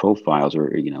look at the profiles or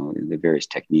the various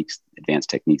techniques, advanced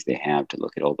techniques they have to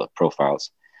look at all the profiles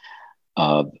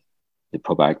of the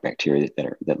probiotic bacteria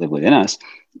that live within us,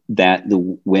 that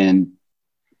when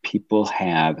people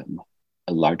have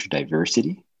a larger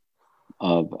diversity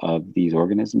of these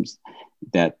organisms,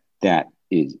 that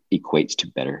equates to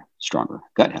better, stronger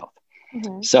gut health.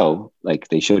 Mm-hmm. So, like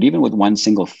they showed, even with one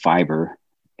single fiber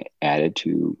added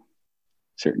to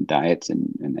certain diets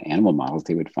and the animal models,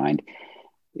 they would find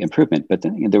improvement. But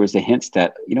then there was the hints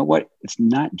that, it's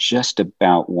not just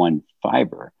about one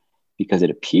fiber, because it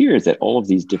appears that all of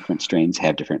these different strains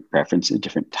have different preferences,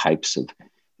 different types of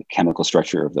the chemical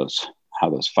structure of how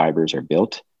those fibers are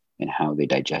built and how they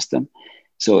digest them.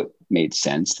 So it made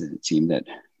sense that it seemed that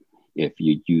if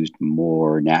you used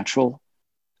more natural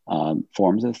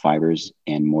forms of the fibers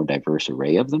and more diverse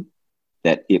array of them,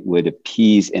 that it would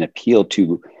appease and appeal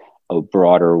to a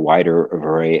broader, wider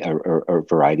array or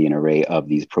variety and array of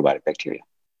these probiotic bacteria.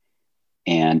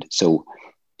 And so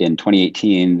in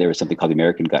 2018, there was something called the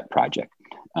American Gut Project.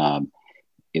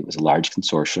 It was a large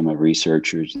consortium of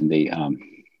researchers, and they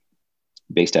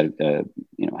based out of,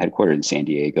 headquartered in San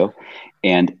Diego.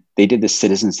 And they did this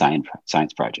citizen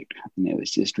science project. And it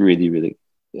was just really, really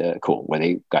cool, where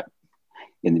they got,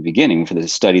 in the beginning, for the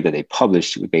study that they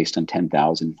published, based on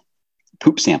 10,000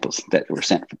 poop samples that were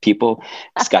sent for people.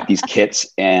 Just got these kits,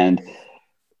 and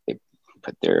they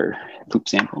put their poop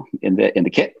sample in the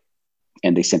kit,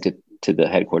 and they sent it to the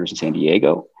headquarters in San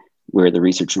Diego, where the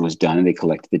research was done, and they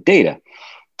collected the data.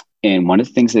 And one of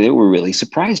the things that they were really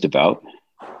surprised about,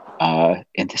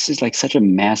 and this is like such a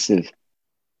massive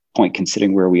point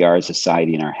considering where we are as a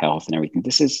society and our health and everything.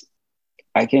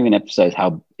 I can't even emphasize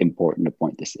how important a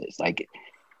point this is. Like,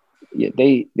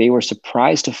 they were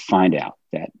surprised to find out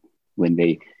that when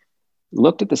they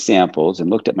looked at the samples and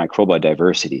looked at microbial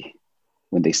diversity,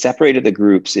 when they separated the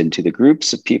groups into the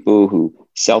groups of people who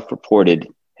self-reported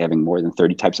having more than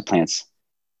 30 types of plants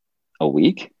a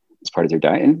week as part of their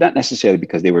diet, and not necessarily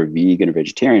because they were vegan or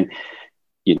vegetarian,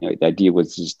 the idea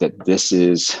was just that this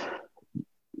is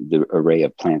the array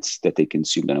of plants that they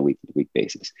consumed on a week-to-week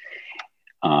basis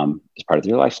as part of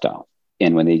their lifestyle.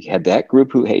 And when they had that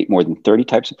group who ate more than 30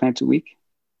 types of plants a week,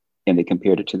 and they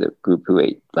compared it to the group who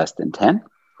ate less than 10,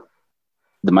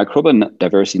 the microbial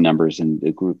diversity numbers in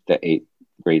the group that ate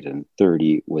greater than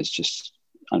 30 was just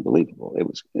unbelievable. It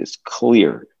was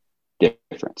clear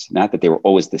difference. Not that they were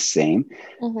always the same.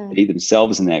 Mm-hmm. They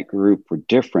themselves in that group were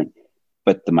different,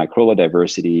 but the microbial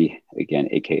diversity, again,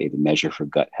 AKA the measure for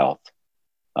gut health,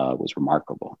 was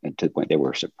remarkable. And to the point they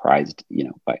were surprised,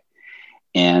 by.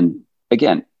 And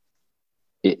again,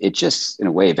 it just in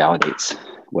a way validates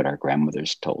what our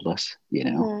grandmothers told us,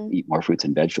 mm-hmm. Eat more fruits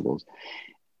and vegetables.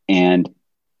 And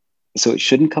so it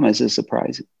shouldn't come as a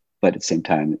surprise, but at the same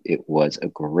time, it was a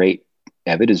great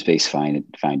evidence-based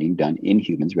finding done in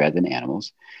humans rather than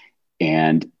animals.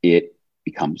 And it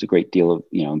becomes a great deal of,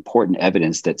 important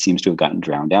evidence that seems to have gotten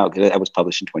drowned out. That was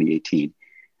published in 2018.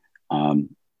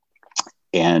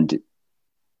 And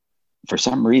for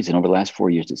some reason, over the last 4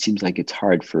 years, it seems like it's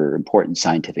hard for important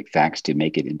scientific facts to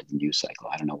make it into the news cycle.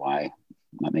 I don't know why.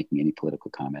 I'm not making any political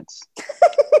comments.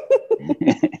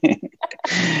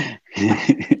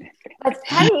 But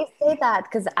funny you say that,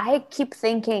 because I keep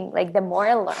thinking, like, the more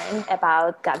I learn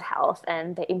about gut health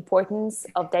and the importance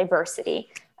of diversity,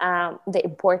 the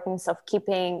importance of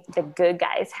keeping the good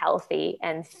guys healthy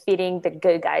and feeding the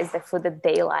good guys the food that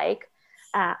they like,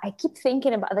 I keep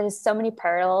thinking about, there's so many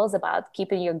parallels about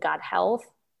keeping your gut health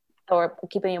or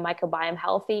keeping your microbiome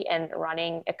healthy and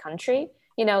running a country.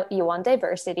 You know, you want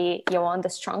diversity, you want the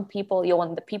strong people, you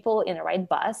want the people in the right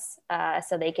bus,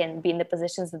 so they can be in the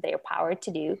positions that they are powered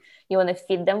to do. You want to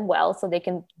feed them well so they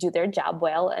can do their job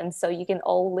well, and so you can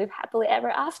all live happily ever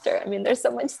after. I mean, there's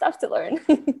so much stuff to learn.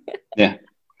 Yeah,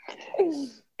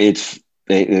 it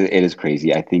is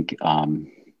crazy. I think, God,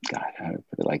 how do I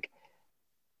put it?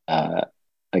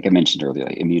 Like I mentioned earlier,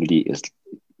 like immunity is,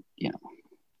 you know,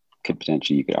 could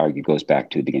potentially, you could argue, goes back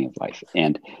to the beginning of life.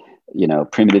 And, you know,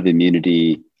 primitive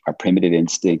immunity, our primitive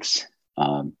instincts.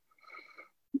 I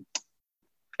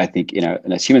think, you know,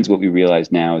 and as humans, what we realize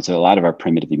now is that a lot of our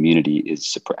primitive immunity is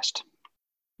suppressed.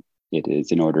 It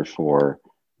is in order for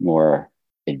more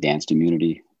advanced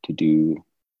immunity to do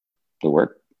the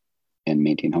work and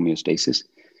maintain homeostasis.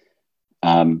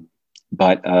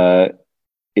 But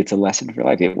it's a lesson for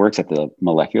life. It works at the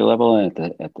molecular level and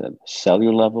at the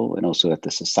cellular level and also at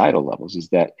the societal levels, is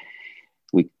that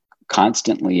we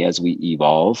constantly, as we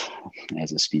evolve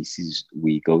as a species,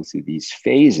 we go through these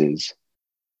phases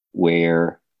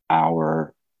where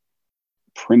our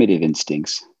primitive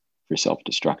instincts for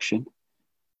self-destruction,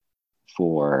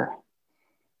 for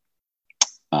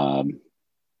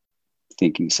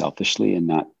thinking selfishly and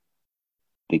not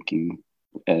thinking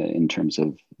in terms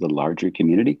of the larger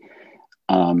community,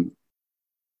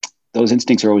 those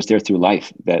instincts are always there through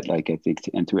life, that, like, I think,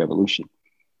 and through evolution.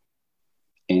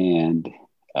 And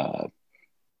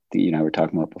you know, we were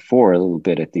talking about before a little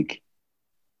bit. I think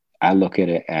I look at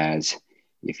it as,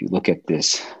 if you look at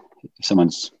this, I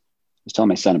was telling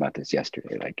my son about this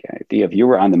yesterday. Like, if you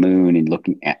were on the moon and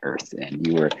looking at Earth, and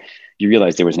you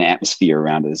realized there was an atmosphere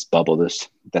around this bubble,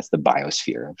 that's the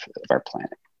biosphere of our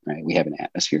planet, right? We have an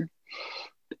atmosphere,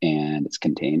 and it's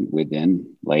contained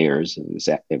within layers of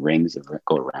rings that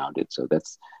go around it. So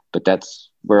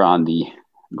we're on the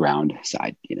ground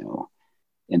side, you know,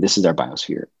 and this is our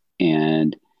biosphere.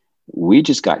 And we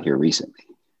just got here recently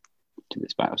to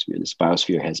this biosphere. This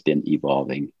biosphere has been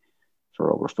evolving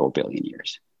for over 4 billion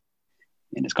years,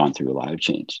 and it's gone through a lot of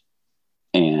change.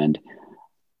 And,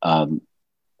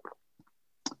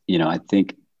 you know, I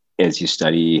think as you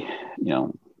study, you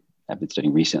know, I've been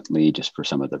studying recently, just for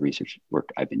some of the research work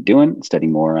I've been doing,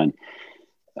 studying more on,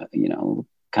 you know,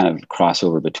 kind of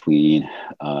crossover between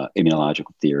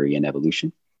immunological theory and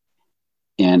evolution.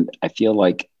 And I feel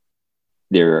like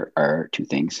there are two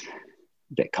things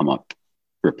that come up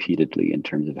repeatedly in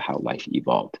terms of how life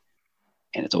evolved.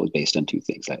 And it's always based on two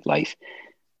things. That life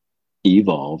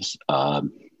evolves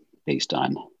based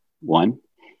on, one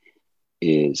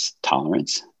is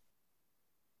tolerance,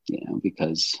 you know,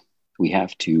 because we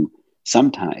have to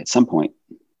at some point,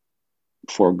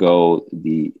 forego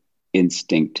the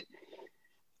instinct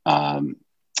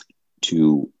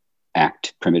to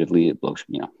act primitively, blow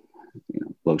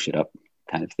shit up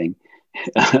kind of thing,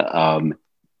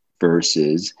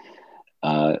 versus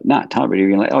not tolerating.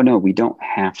 You're like, oh no, we don't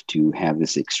have to have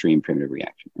this extreme primitive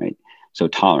reaction, right? So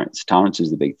tolerance is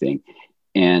the big thing,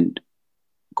 and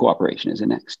cooperation is the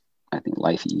next. I think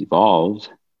life evolved,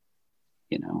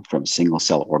 you know, from single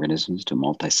cell organisms to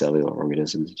multicellular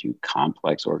organisms to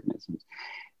complex organisms.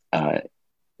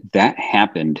 That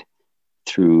happened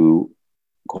through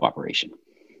cooperation.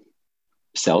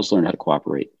 Cells learn how to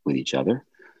cooperate with each other.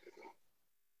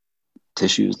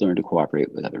 Tissues learn to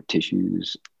cooperate with other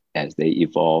tissues as they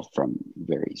evolve from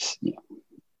very, you know,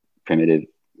 primitive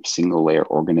single layer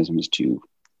organisms to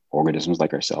organisms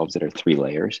like ourselves that are 3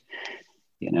 layers,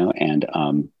 you know, and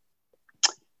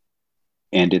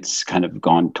it's kind of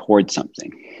gone towards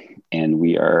something. And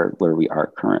we are where we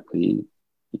are currently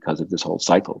because of this whole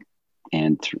cycle.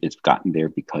 And it's gotten there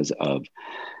because of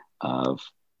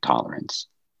tolerance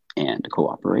and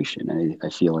cooperation. And I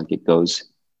feel like it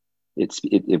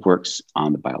works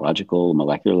on the biological,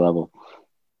 molecular level,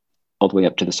 all the way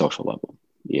up to the social level,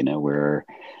 you know,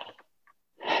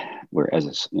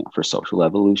 whereas, you know, for social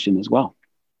evolution as well,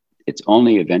 it's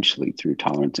only eventually through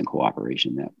tolerance and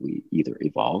cooperation that we either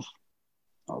evolve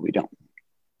or we don't.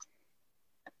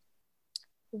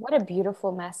 What a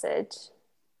beautiful message.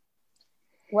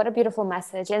 What a beautiful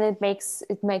message. And it makes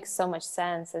so much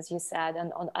sense, as you said,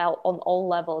 on all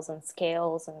levels and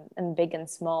scales, and big and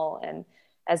small. And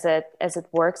as it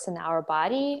works in our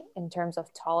body in terms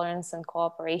of tolerance and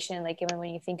cooperation, like even when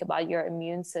you think about your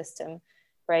immune system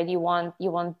right? You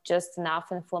want just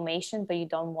enough inflammation, but you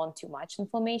don't want too much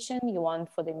inflammation. You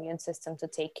want for the immune system to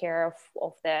take care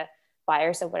of the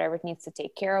virus or whatever it needs to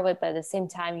take care of it, but at the same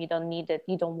time, you don't need it.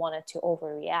 You don't want it to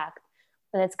overreact.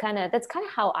 And that's kind of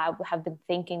how I have been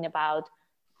thinking about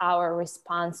our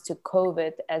response to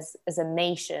COVID as a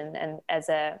nation and as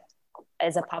a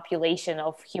population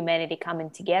of humanity coming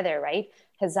together, right?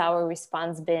 Has our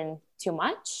response been too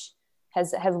much?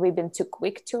 Have we been too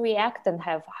quick to react, and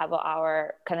have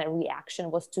our kind of reaction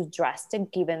was too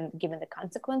drastic given the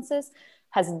consequences?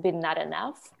 Has it been not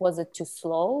enough? Was it too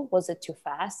slow? Was it too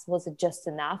fast? Was it just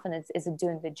enough? And is it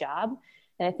doing the job?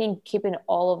 And I think keeping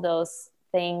all of those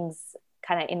things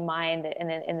kind of in mind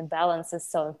and in balance is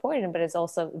so important, but it's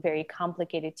also very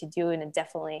complicated to do, and it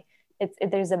definitely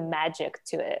there's a magic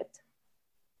to it.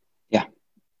 Yeah.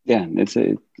 Yeah.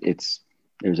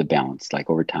 There's a balance. Like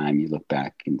over time, you look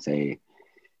back and say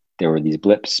there were these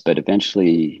blips, but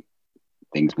eventually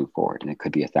things move forward. And it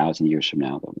could be 1,000 years from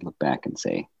now that we look back and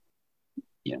say,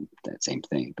 that same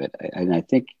thing. But I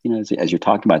think, as you're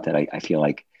talking about that, I feel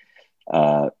like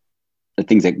the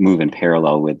things that move in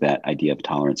parallel with that idea of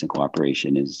tolerance and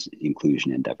cooperation is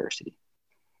inclusion and diversity.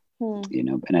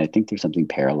 And I think there's something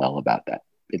parallel about that.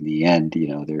 In the end,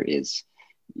 there is,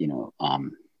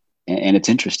 and it's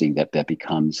interesting that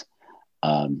becomes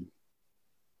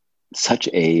such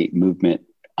a movement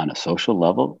on a social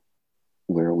level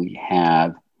where we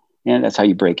have, and that's how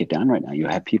you break it down right now. You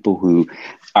have people who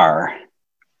are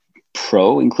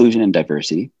pro inclusion and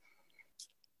diversity,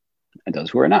 and those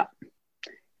who are not,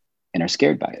 and are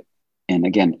scared by it. And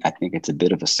again, I think it's a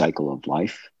bit of a cycle of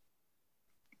life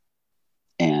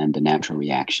and a natural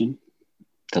reaction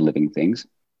to living things.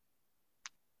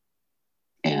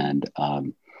 And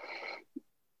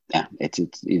yeah, it's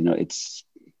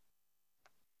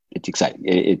exciting.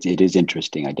 It is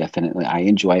interesting. I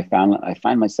enjoy. I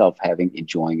find myself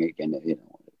enjoying again.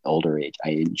 Older age.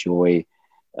 I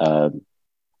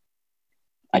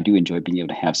do enjoy being able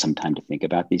to have some time to think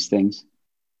about these things.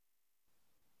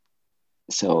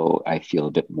 So I feel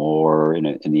a bit more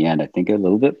in the end. I think a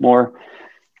little bit more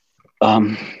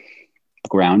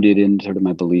grounded in sort of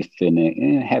my belief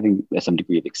in having some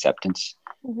degree of acceptance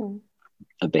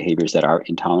of behaviors that are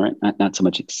intolerant. Not so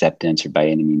much acceptance or by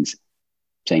any means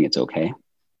saying it's okay,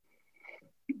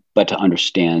 but to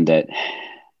understand that.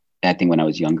 I think when I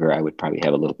was younger, I would probably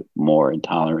have a little bit more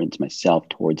intolerance myself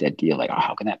towards that idea, like, oh,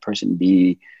 how can that person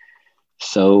be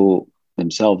so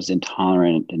themselves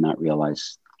intolerant and not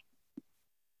realize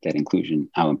that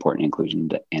how important inclusion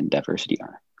and diversity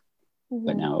are.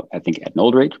 But now I think at an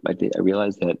older age, I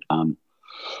realized that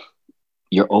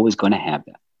you're always going to have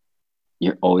that.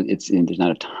 There's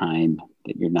not a time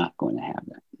that you're not going to have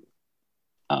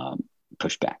that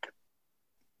pushback.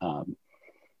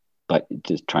 But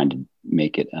just trying to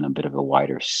make it on a bit of a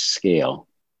wider scale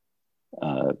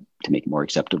to make it more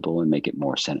acceptable and make it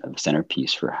more a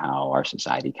centerpiece for how our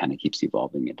society kind of keeps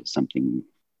evolving into something,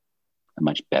 a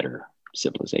much better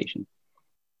civilization.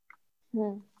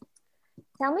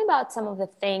 Tell me about some of the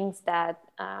things that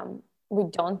we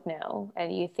don't know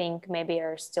and you think maybe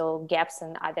are still gaps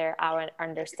in either our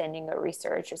understanding or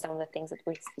research, or some of the things that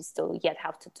we still yet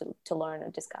have to learn or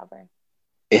discover.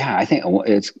 Yeah, I think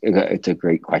it's a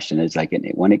great question. It's like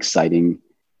one exciting,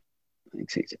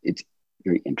 it's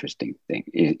very interesting thing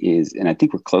is, and I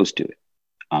think we're close to it.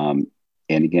 And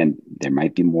again, there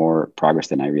might be more progress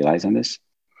than I realize on this,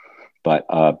 but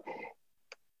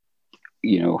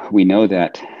we know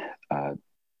that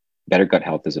better gut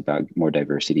health is about more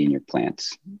diversity in your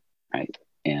plants, right?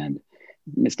 And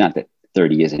it's not that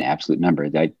 30 is an absolute number.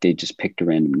 They just picked a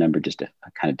random number just to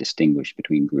kind of distinguish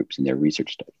between groups in their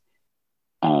research study.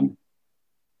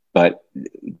 But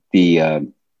we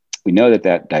know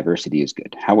that diversity is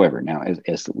good. However, now as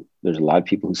there's a lot of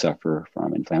people who suffer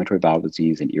from inflammatory bowel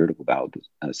disease and irritable bowel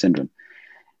syndrome,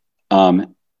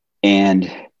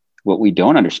 and what we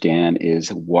don't understand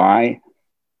is why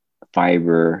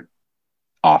fiber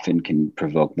often can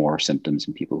provoke more symptoms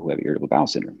in people who have irritable bowel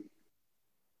syndrome.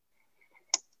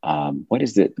 What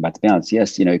is it about the balance?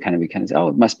 Yes, we kind of say, oh,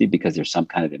 it must be because there's some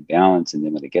kind of imbalance, and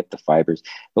then when they get the fibers,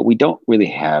 but we don't really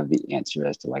have the answer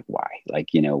as to why.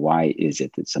 Why is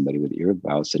it that somebody with irritable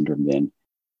bowel syndrome then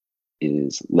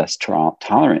is less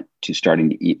tolerant to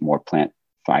starting to eat more plant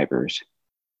fibers?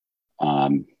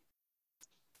 And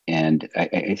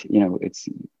it's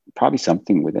probably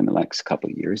something within the next couple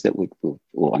of years that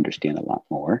we'll understand a lot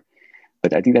more.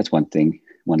 But I think that's one thing,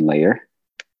 one layer,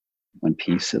 one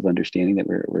piece of understanding that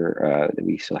that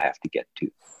we still have to get to.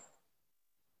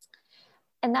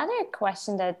 Another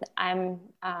question that I'm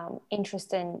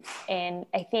interested in,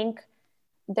 I think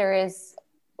there is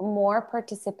more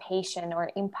participation or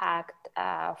impact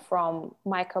from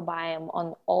microbiome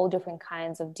on all different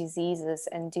kinds of diseases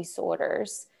and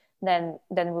disorders than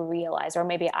we realize, or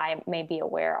maybe I may be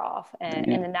aware of. And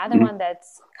another one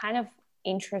that's kind of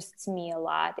interests me a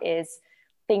lot is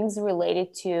things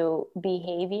related to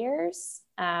behaviors,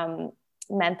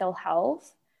 mental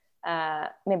health,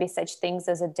 maybe such things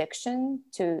as addiction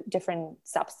to different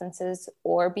substances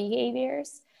or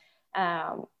behaviors.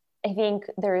 I think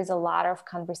there is a lot of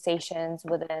conversations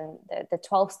within the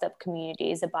 12-step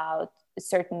communities about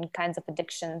certain kinds of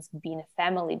addictions being a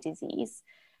family disease.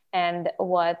 And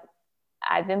what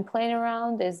I've been playing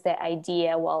around is the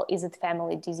idea, well, is it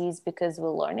family disease because we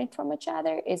learn it from each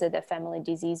other? Is it a family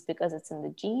disease because it's in the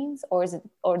genes? Or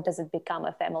does it become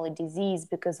a family disease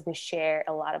because we share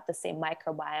a lot of the same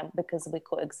microbiome because we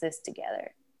coexist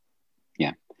together?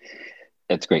 Yeah.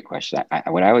 That's a great question.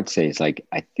 What I would say is, like,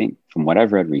 I think from what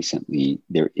I've read recently,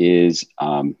 there is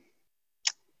sort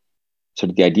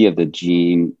of the idea of the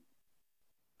gene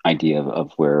idea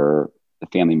of where the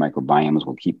family microbiomes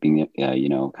will keep being,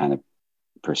 kind of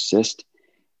persist.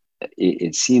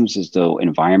 It seems as though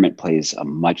environment plays a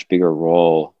much bigger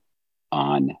role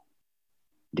on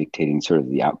dictating sort of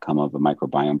the outcome of a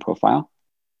microbiome profile.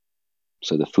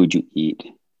 So the food you eat,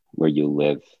 where you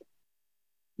live,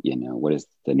 what is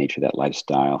the nature of that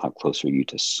lifestyle? How close are you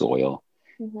to soil?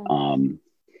 Mm-hmm.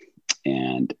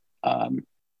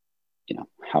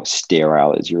 How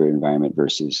sterile is your environment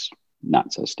versus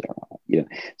not so sterile?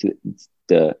 So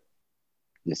the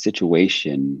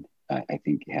situation, I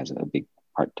think, has a big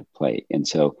part to play. And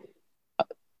so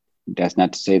that's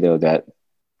not to say, though, that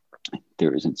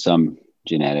there isn't some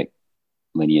genetic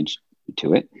lineage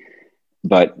to it,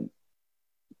 but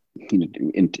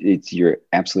you're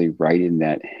absolutely right in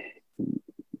that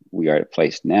we are at a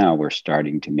place now we're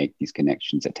starting to make these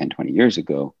connections that 10, 20 years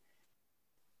ago,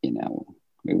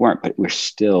 we weren't, but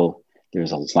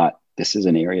there's a lot. This is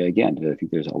an area, again, that I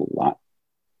think there's a lot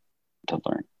to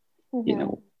learn.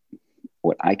 Mm-hmm.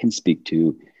 What I can speak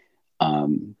to,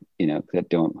 that I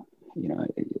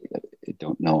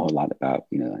don't know a lot about,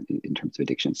 in terms of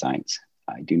addiction science.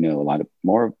 I do know a lot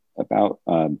more about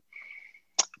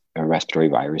respiratory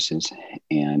viruses,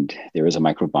 and there is a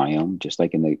microbiome, just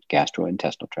like in the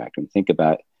gastrointestinal tract. When you think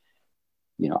about,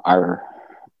 our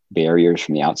barriers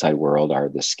from the outside world are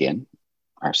the skin,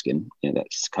 our skin, that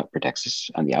protects us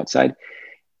on the outside,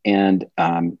 and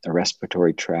the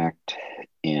respiratory tract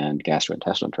and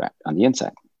gastrointestinal tract on the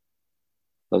inside.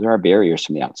 Those are our barriers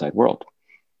from the outside world.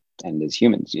 And as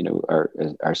humans,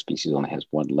 our species only has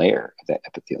one layer of that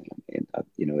epithelium, and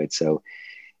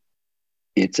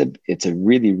it's a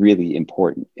really, really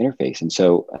important interface. And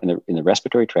so in the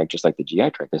respiratory tract, just like the GI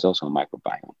tract, there's also a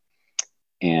microbiome.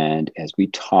 And as we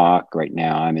talk right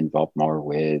now, I'm involved more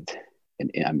with,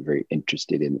 and I'm very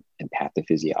interested in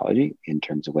pathophysiology in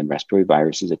terms of when respiratory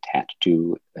viruses attach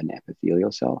to an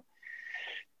epithelial cell,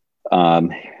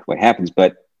 what happens.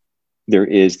 But there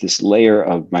is this layer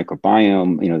of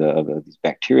microbiome, of these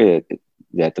bacteria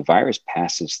that the virus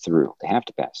passes through. They have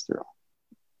to pass through,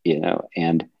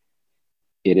 and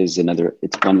it's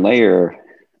one layer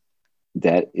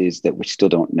that we still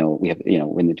don't know. We have,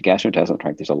 in the gastrointestinal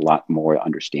tract, there's a lot more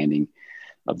understanding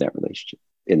of that relationship.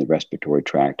 In the respiratory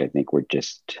tract, I think we're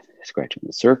just scratching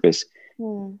the surface.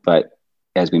 But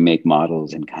as we make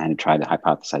models and kind of try to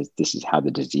hypothesize this is how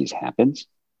the disease happens,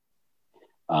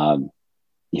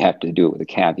 you have to do it with a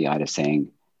caveat of saying,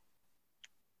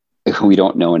 we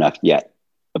don't know enough yet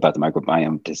about the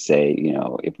microbiome to say,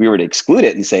 if we were to exclude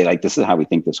it and say, like, this is how we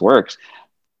think this works.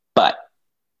 But,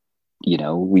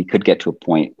 we could get to a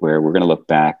point where we're going to look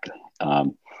back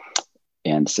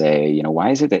and say,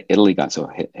 why is it that Italy got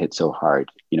hit so hard,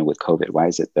 with COVID? Why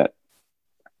is it that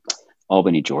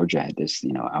Albany, Georgia had this,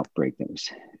 outbreak that was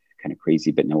kind of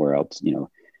crazy, but nowhere else, in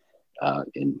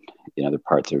other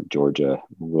parts of Georgia,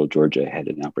 rural Georgia, had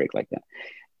an outbreak like that.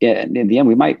 Yeah, and in the end,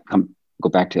 we might go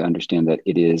back to understand that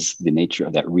it is the nature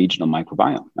of that regional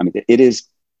microbiome. I mean,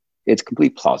 it's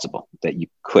completely plausible that you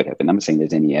could have, and I'm not saying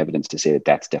there's any evidence to say that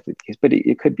that's definitely the case, but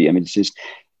it could be. I mean, it's just,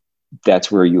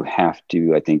 that's where you have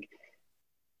to, I think,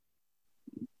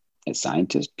 as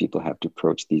scientists, people have to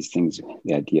approach these things,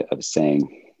 the idea of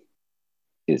saying,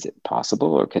 is it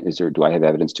possible, or do I have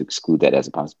evidence to exclude that as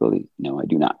a possibility? No, I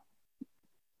do not.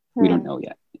 We don't know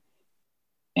yet.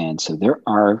 And so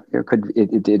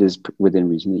it is within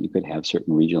reason that you could have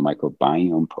certain regional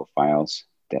microbiome profiles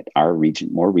that are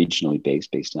more regionally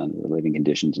based on the living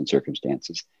conditions and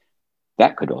circumstances.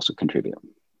 That could also contribute.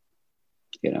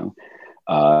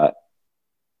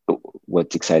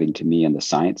 What's exciting to me on the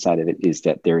science side of it is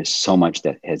that there is so much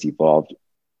that has evolved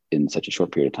in such a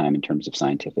short period of time in terms of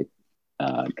scientific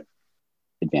uh,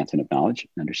 advancement of knowledge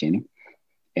and understanding.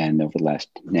 And over the last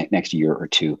next year or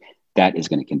two, that is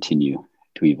going to continue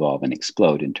to evolve and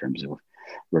explode in terms of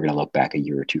we're going to look back a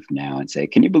year or two from now and say,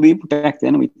 can you believe back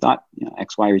then we thought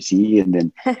X, Y, or Z? And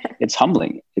then it's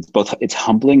humbling. It's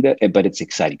humbling, but it's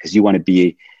exciting because you want to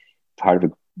be part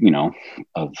of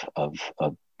of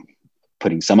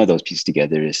putting some of those pieces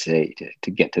together to say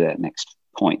to get to that next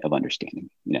point of understanding.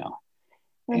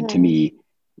 Mm-hmm. And to me,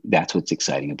 that's what's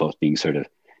exciting about being sort of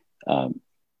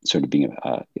being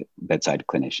a bedside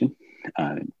clinician,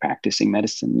 practicing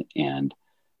medicine, and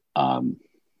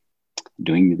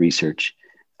doing the research,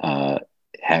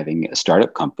 having a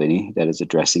startup company that is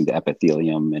addressing the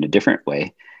epithelium in a different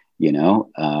way,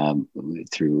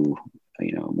 through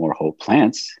more whole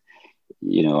plants.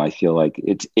 I feel like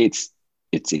it's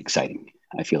exciting.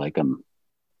 I feel like I'm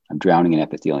drowning in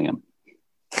epithelium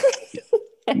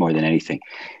more than anything.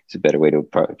 It's a better way to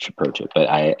approach it. But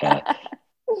I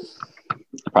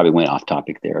probably went off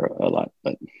topic there a lot,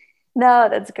 but no,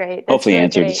 that's great. That's hopefully really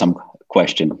answered great. some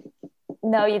question.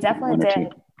 No, you definitely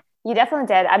did. You definitely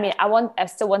did. I mean, I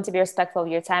still want to be respectful of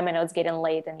your time. I know it's getting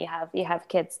late and you have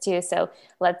kids too. So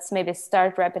let's maybe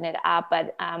start wrapping it up.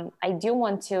 But I do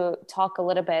want to talk a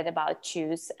little bit about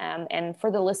Choose. And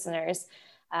for the listeners,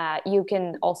 you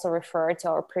can also refer to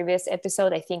our previous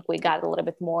episode. I think we got a little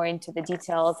bit more into the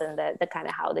details and the kind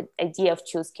of how the idea of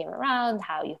Choose came around,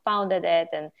 how you founded it,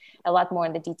 and a lot more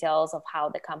in the details of how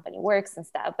the company works and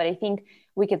stuff. But I think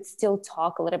we could still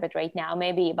talk a little bit right now,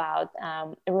 maybe about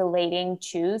relating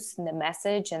Choose and the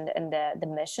message and the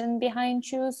mission behind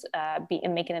Choose, and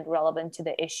making it relevant to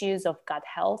the issues of gut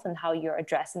health and how you're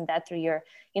addressing that through your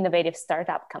innovative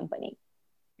startup company.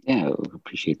 Yeah, I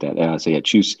appreciate that. So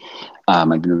Choose.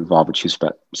 I've been involved with Choose for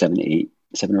about 7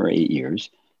 or 8 years.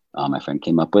 My friend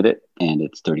came up with it, and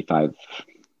it's 35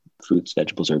 fruits,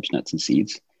 vegetables, herbs, nuts, and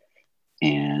seeds.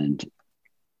 And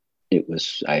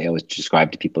I always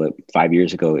describe to people that 5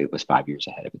 years ago, it was 5 years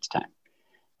ahead of its time.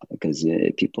 Because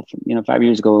people, 5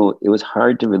 years ago, it was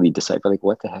hard to really decipher, like,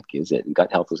 what the heck is it? And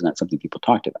gut health was not something people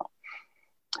talked about.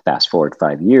 Fast forward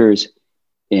 5 years,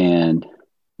 and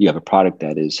you have a product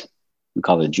that is, we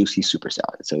call it a juicy super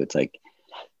salad. So it's like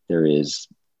there is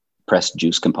pressed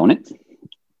juice component,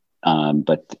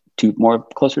 but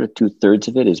closer to 2/3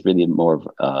 of it is really more of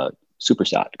a super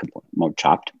salad component, more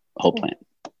chopped whole plant.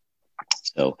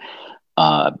 So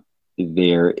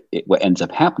what ends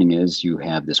up happening is you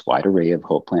have this wide array of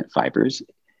whole plant fibers.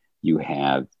 You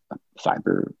have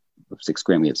fiber of 6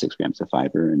 grams. We have 6 grams of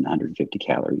fiber and 150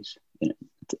 calories in it.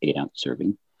 It's an 8-ounce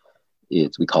serving.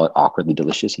 We call it awkwardly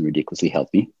delicious and ridiculously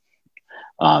healthy.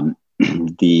 At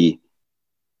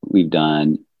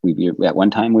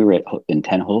one time we were in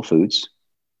 10 Whole Foods,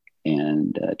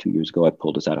 and 2 years ago I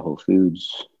pulled us out of Whole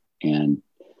Foods and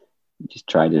just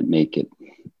tried to make it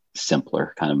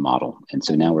simpler kind of model. And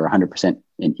so now we're 100%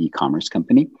 an e-commerce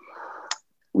company.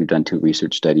 We've done 2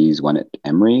 research studies, one at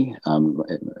Emory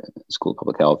School of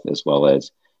Public Health, as well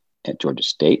as at Georgia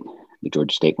State. The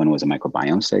Georgia State one was a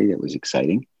microbiome study that was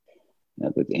exciting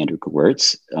with Andrew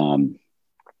Gewirtz.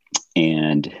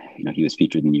 And he was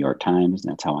featured in the New York Times,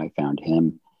 and that's how I found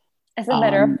him. As a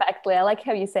matter of factly, I like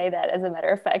how you say that. As a matter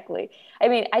of factly, I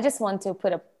mean, I just want to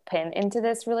put a pin into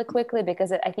this really quickly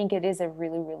because I think it is a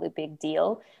really, really big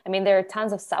deal. I mean, there are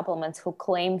tons of supplements who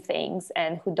claim things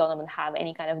and who don't even have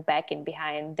any kind of backing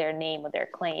behind their name or their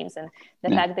claims. And the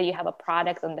fact that you have a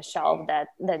product on the shelf that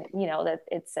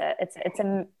it's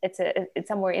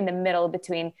somewhere in the middle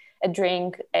between a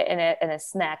drink and a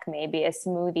snack, maybe a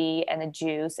smoothie and a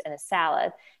juice and a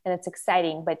salad, and it's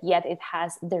exciting, but yet it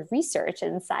has the research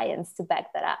and science to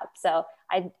back that up. So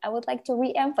I would like to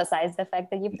re-emphasize the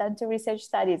fact that you've done 2 research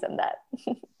studies on that.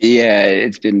 Yeah,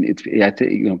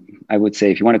 I would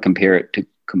say if you want to compare it to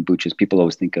kombuchas, people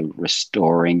always think of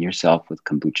restoring yourself with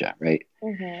kombucha, right?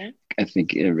 Mm-hmm. I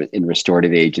think in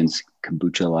restorative agents,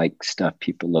 kombucha-like stuff,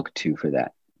 people look to for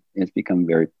that. It's become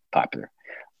very popular.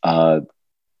 I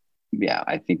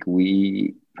think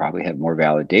we probably have more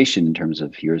validation in terms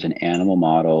of here's an animal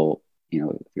model,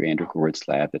 through Andrew Gewirtz's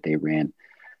lab that they ran.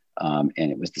 And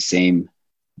it was the same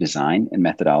design and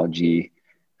methodology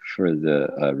for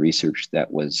the research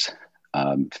that was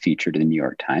featured in the New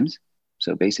York Times.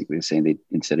 So basically saying they,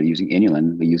 instead of using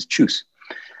inulin, they used Choose.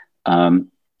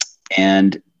 And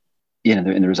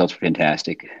the results were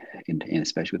fantastic, and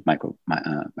especially with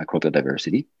microbial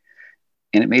diversity.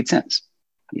 And it made sense.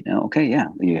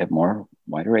 You have more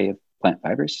wide array of plant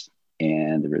fibers,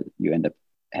 and you end up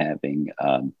having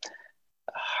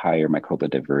higher microbial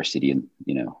diversity,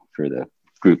 for the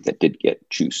group that did get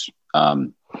Choose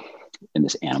in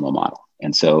this animal model.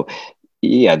 And so,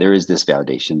 there is this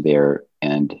validation there,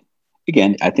 and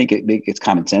again, I think it's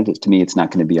common sense. To me, it's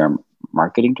not going to be our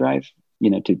marketing drive,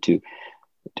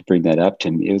 to bring that up. To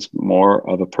me, it was more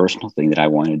of a personal thing that I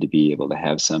wanted to be able to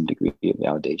have some degree of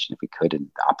validation if we could,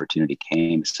 and the opportunity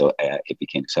came. So it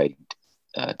became exciting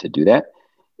to do that,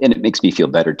 and it makes me feel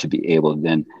better to be able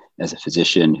then, as a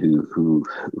physician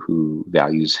who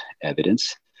values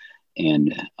evidence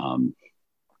and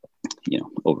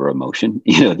over emotion,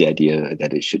 the idea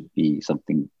that it should be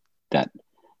something that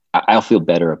I'll feel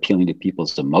better appealing to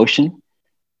people's emotion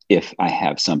if I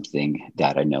have something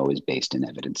that I know is based in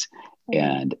evidence.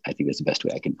 And I think that's the best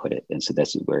way I can put it. And so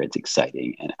that's where it's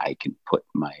exciting, and I can put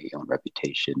my own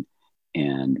reputation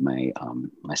and my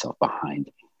myself behind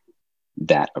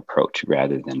that approach,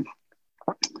 rather than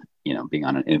being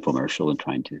on an infomercial and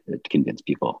trying to convince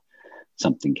people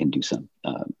something can do some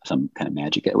kind of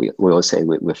magic. We always say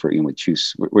with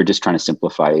juice, we're just trying to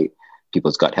simplify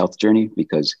people's gut health journey,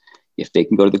 because if they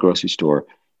can go to the grocery store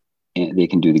and they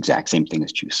can do the exact same thing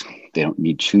as juice, they don't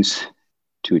need juice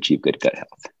to achieve good gut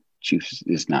health. Juice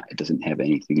it doesn't have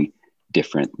anything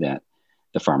different that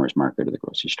the farmer's market or the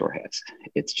grocery store has.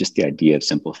 It's just the idea of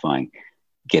simplifying,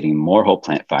 getting more whole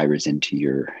plant fibers into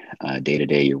your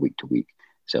day-to-day, your week-to-week.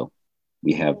 So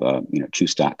we have,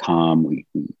 juice.com. We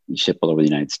ship all over the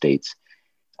United States.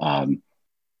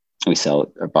 We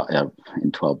sell about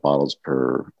in 12 bottles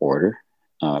per order.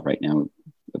 Right now,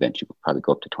 eventually we'll probably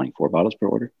go up to 24 bottles per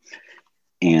order.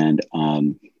 And,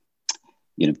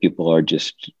 people are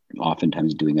just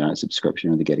oftentimes doing it on a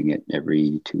subscription, or they're getting it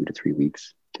every 2 to 3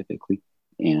 weeks typically,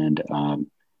 and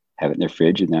have it in their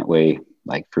fridge. And that way,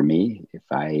 like for me, if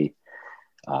I,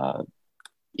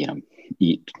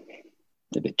 eat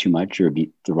a bit too much or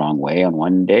eat the wrong way on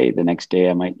one day, the next day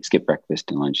I might skip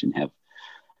breakfast and lunch and have,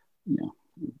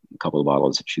 a couple of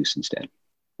bottles of juice instead.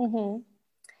 Mm-hmm.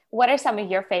 What are some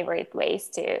of your favorite ways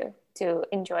to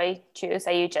enjoy juice?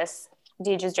 Do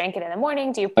you just drink it in the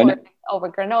morning? Do you pour it over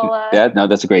granola?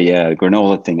 That's a great,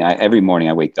 granola thing. Every morning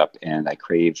I wake up and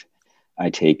I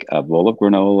take a bowl of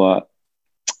granola.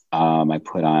 I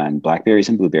put on blackberries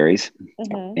and blueberries,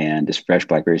 and just fresh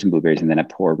blackberries and blueberries, and then I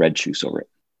pour red juice over it.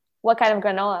 What kind of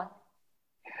granola?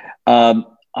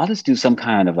 I'll just do some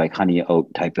kind of like honey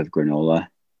oat type of granola.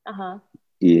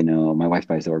 My wife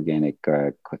buys the organic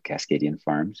Cascadian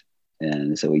Farms,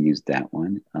 and so we use that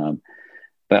one.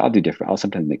 But I'll do different. I'll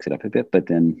sometimes mix it up a bit, but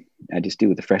then I just do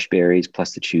with the fresh berries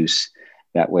plus the juice.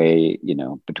 That way,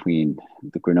 between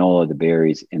the granola, the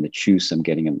berries, and the juice, I'm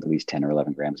getting at least 10 or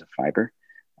 11 grams of fiber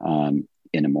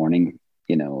in the morning,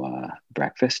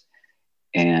 breakfast.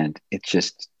 And it's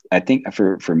just, I think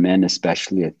for men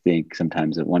especially, I think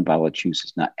sometimes that one bottle of juice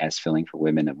is not as filling for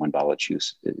women, and one bottle of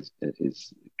juice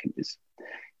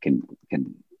can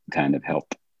kind of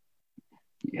help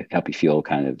you feel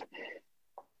kind of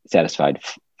satisfied,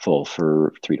 full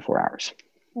for 3 to 4 hours.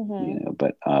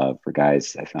 But for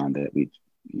guys, I found that we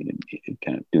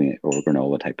kind of doing it over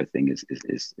granola type of thing is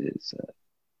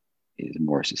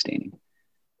more sustaining.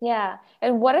 Yeah.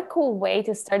 And what a cool way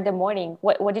to start the morning.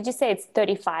 What did you say? It's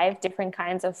 35 different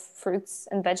kinds of fruits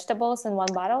and vegetables in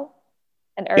one bottle,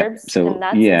 and herbs and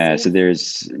nuts. So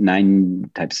there's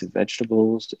 9 types of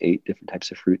vegetables, 8 different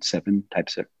types of fruit, 7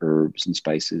 types of herbs and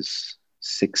spices,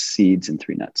 6 seeds, and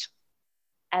 3 nuts.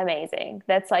 Amazing.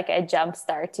 That's like a jump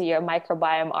start to your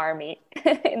microbiome army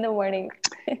in the morning.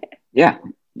 Yeah.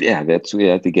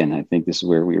 Again, I think this is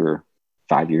where we were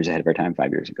 5 years ahead of our time 5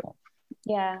 years ago.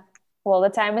 Yeah. Well, the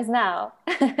time is now.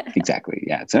 Exactly.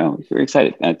 Yeah. So we're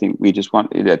excited. I think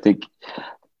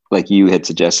like you had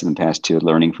suggested in the past too,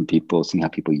 learning from people, seeing how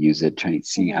people use it, trying to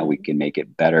see how we can make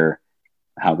it better,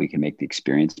 how we can make the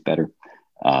experience better.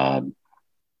 And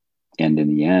in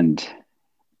the end,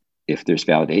 if there's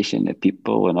validation, if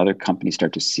people and other companies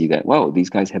start to see that, whoa,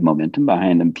 these guys have momentum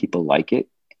behind them, people like it.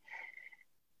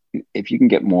 If you can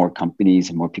get more companies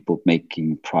and more people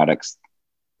making products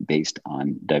based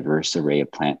on diverse array of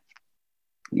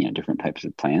different types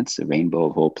of plants, a rainbow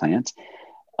of whole plants,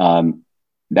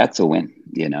 that's a win.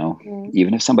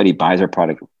 Even if somebody buys our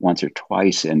product once or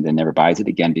twice and then never buys it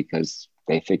again because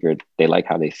they figured they like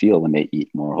how they feel when they eat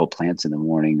more whole plants in the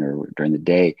morning or during the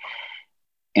day,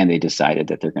 and they decided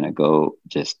that they're going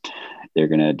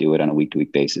to do it on a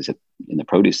week-to-week basis in the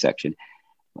produce section.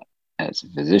 As a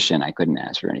physician, I couldn't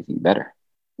ask for anything better,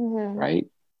 right?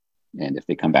 And if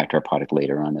they come back to our product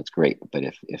later on, that's great. But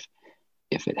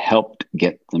if it helped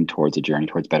get them towards a journey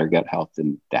towards better gut health,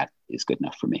 then that is good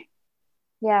enough for me.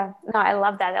 Yeah, no, I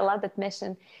love that. I love that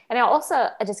mission. And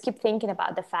I just keep thinking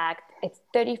about the fact it's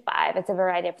a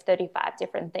variety of 35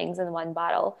 different things in one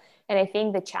bottle. And I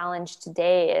think the challenge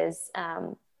today is,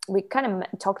 we kind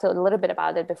of talked a little bit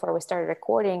about it before we started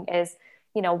recording, is,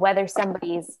 whether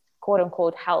somebody's quote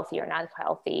unquote healthy or not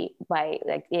healthy by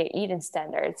like their eating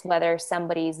standards, whether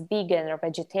somebody's vegan or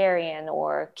vegetarian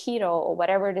or keto or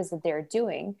whatever it is that they're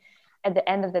doing, at the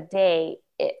end of the day,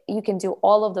 you can do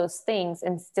all of those things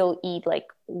and still eat like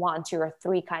 1, 2, or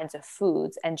 3 kinds of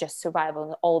foods and just survive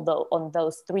on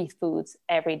those 3 foods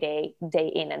every day, day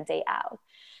in and day out.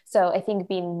 So I think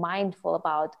being mindful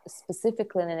about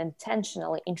specifically and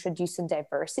intentionally introducing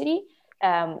diversity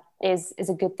is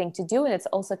a good thing to do, and it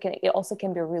also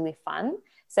can be really fun.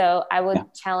 So I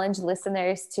would challenge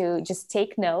listeners to just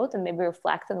take note and maybe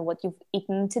reflect on what you've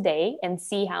eaten today and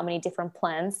see how many different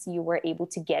plants you were able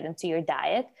to get into your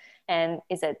diet. And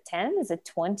is it 10? Is it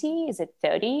 20? Is it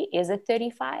 30? Is it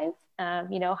 35?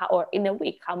 Or in a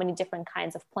week, how many different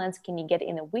kinds of plants can you get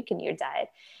in a week in your diet?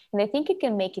 And I think it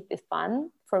can make it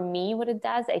fun. For me, what it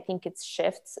does, I think it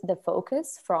shifts the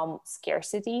focus from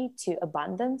scarcity to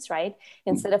abundance, right?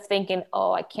 Instead of thinking,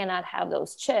 oh, I cannot have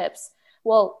those chips.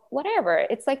 Well, whatever.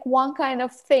 It's like one kind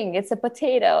of thing. It's a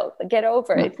potato. Get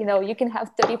over it. You can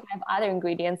have 35 other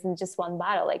ingredients in just one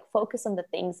bottle. Like focus on the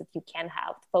things that you can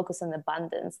have, focus on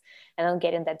abundance and on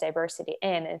getting that diversity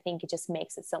in. I think it just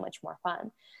makes it so much more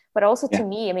fun. But also to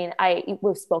me, I mean,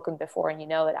 we've spoken before and you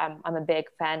know that I'm a big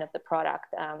fan of the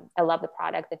product. I love the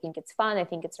product. I think it's fun. I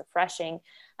think it's refreshing.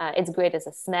 It's great as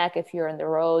a snack if you're on the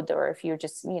road or if you're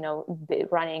just,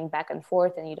 running back and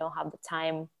forth and you don't have the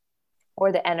time or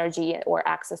the energy or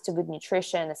access to good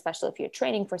nutrition, especially if you're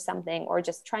training for something or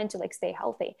just trying to like stay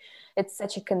healthy. It's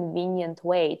such a convenient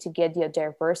way to get your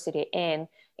diversity in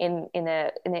an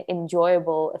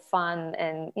enjoyable, fun,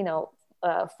 and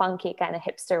funky kind of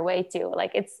hipster way too.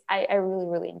 Like I really,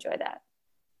 really enjoy that.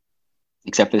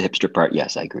 Except for the hipster part.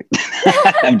 Yes, I agree.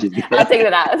 I'm just I'll take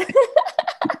that out.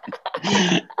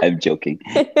 I'm joking.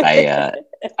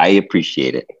 I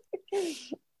appreciate it.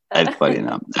 That's funny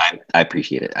enough. I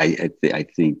appreciate it. I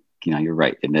think you're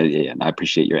right, and I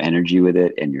appreciate your energy with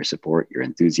it and your support, your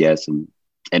enthusiasm,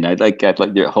 and I like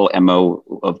your whole MO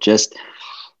of just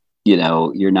you're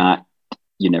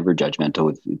never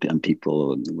judgmental on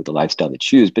people with the lifestyle they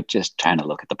choose, but just trying to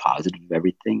look at the positive of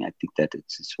everything. I think that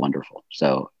it's wonderful.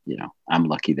 So I'm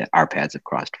lucky that our paths have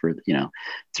crossed for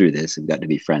through this and got to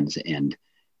be friends, and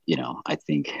I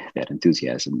think that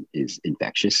enthusiasm is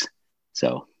infectious.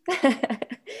 So.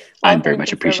 I'm very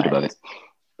much appreciative of it.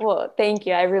 Well, thank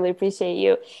you. I really appreciate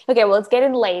you. Okay, well, it's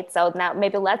getting late. So now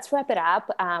maybe let's wrap it up.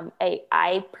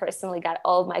 I personally got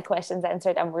all of my questions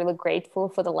answered. I'm really grateful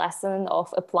for the lesson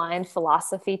of applying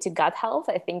philosophy to gut health.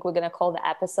 I think we're going to call the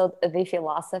episode The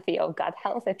Philosophy of Gut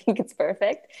Health. I think it's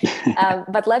perfect.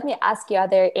 But let me ask you, are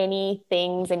there any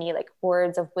like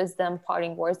words of wisdom,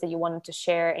 parting words that you wanted to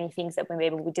share? Any things that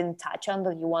maybe we didn't touch on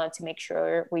that you wanted to make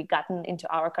sure we gotten into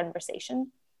our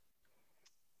conversation?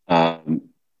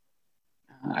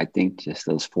 I think just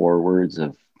those 4 words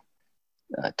of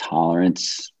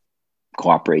tolerance,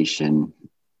 cooperation,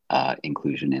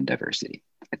 inclusion, and diversity.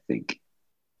 I think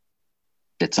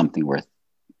it's something worth,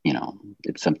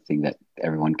 it's something that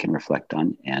everyone can reflect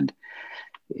on. And,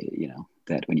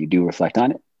 that when you do reflect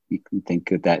on it, you can think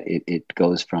that it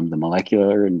goes from the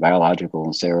molecular and biological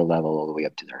and cellular level all the way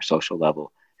up to our social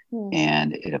level.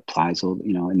 And it applies,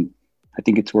 and I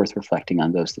think it's worth reflecting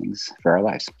on those things for our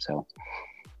lives. So,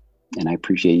 and I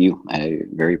appreciate you. I'm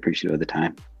very appreciative of the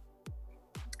time.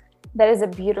 That is a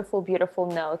beautiful, beautiful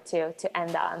note to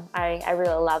end on. I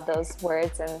really love those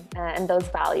words and those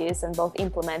values, and both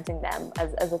implementing them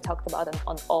as I talked about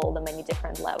on all the many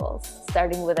different levels,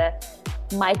 starting with a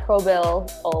microbial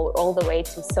all the way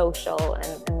to social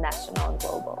and national and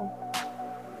global.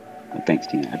 Well, thanks,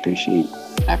 Tina. I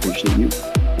appreciate you.